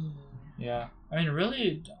 not me. Yeah, I mean,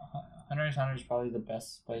 really, Hunter x Hunter is probably the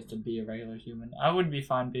best place to be a regular human. I would be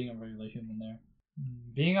fine being a regular human there.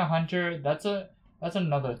 Being a hunter, that's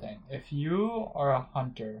another thing. If you are a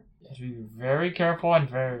hunter, you have to be very careful and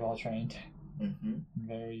very well trained. Mm-hmm.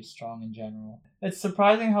 Very strong in general. It's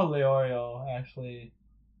surprising how Leorio actually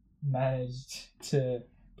managed to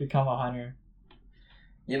become a hunter.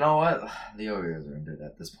 You know what? Leorio's earned it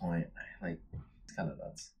at this point. Like, it's kind of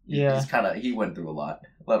nuts. Yeah. He went through a lot.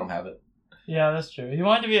 Let him have it. Yeah, that's true. He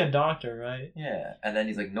wanted to be a doctor, right? Yeah. And then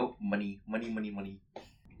he's like, nope, money.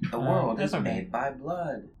 The world is made by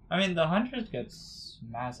blood. I mean, the hunters get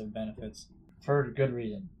massive benefits for good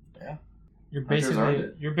reason. Yeah. You're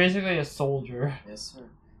basically a soldier. Yes, sir.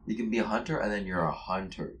 You can be a hunter and then you're a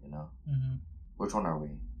hunter, you know? Mm-hmm. Which one are we?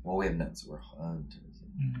 Well, we have none, so we're hunters.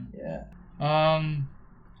 Mm-hmm. Yeah.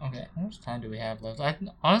 Okay, how much time do we have left?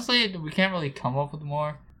 Honestly, we can't really come up with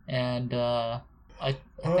more. And, I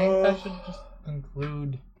think that should just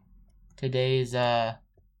conclude today's,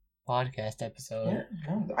 podcast episode.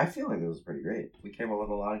 Yeah, I feel like it was pretty great. We came up with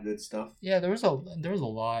a lot of good stuff. Yeah, there was a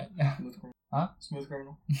lot. Huh? Smooth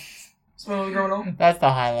criminal. Smooth criminal. That's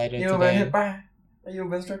the highlight of today. You've been hit by. You've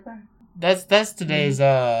been struck by. That's today's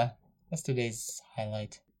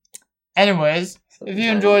highlight. Anyways, if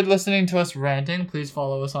you enjoyed listening to us ranting, please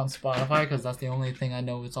follow us on Spotify because that's the only thing I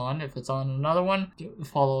know it's on. If it's on another one,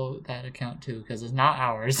 follow that account too because it's not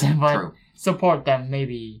ours. But True. Support them,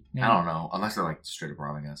 maybe. I don't know. Unless they're like straight up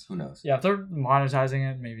robbing us. Who knows? Yeah, if they're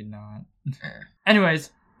monetizing it, maybe not. Anyways,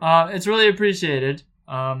 it's really appreciated.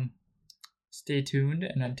 Stay tuned,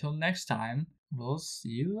 and until next time, we'll see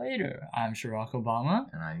you later. I'm Shirok Obama.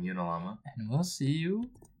 And I'm Unalama. And we'll see you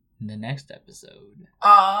in the next episode.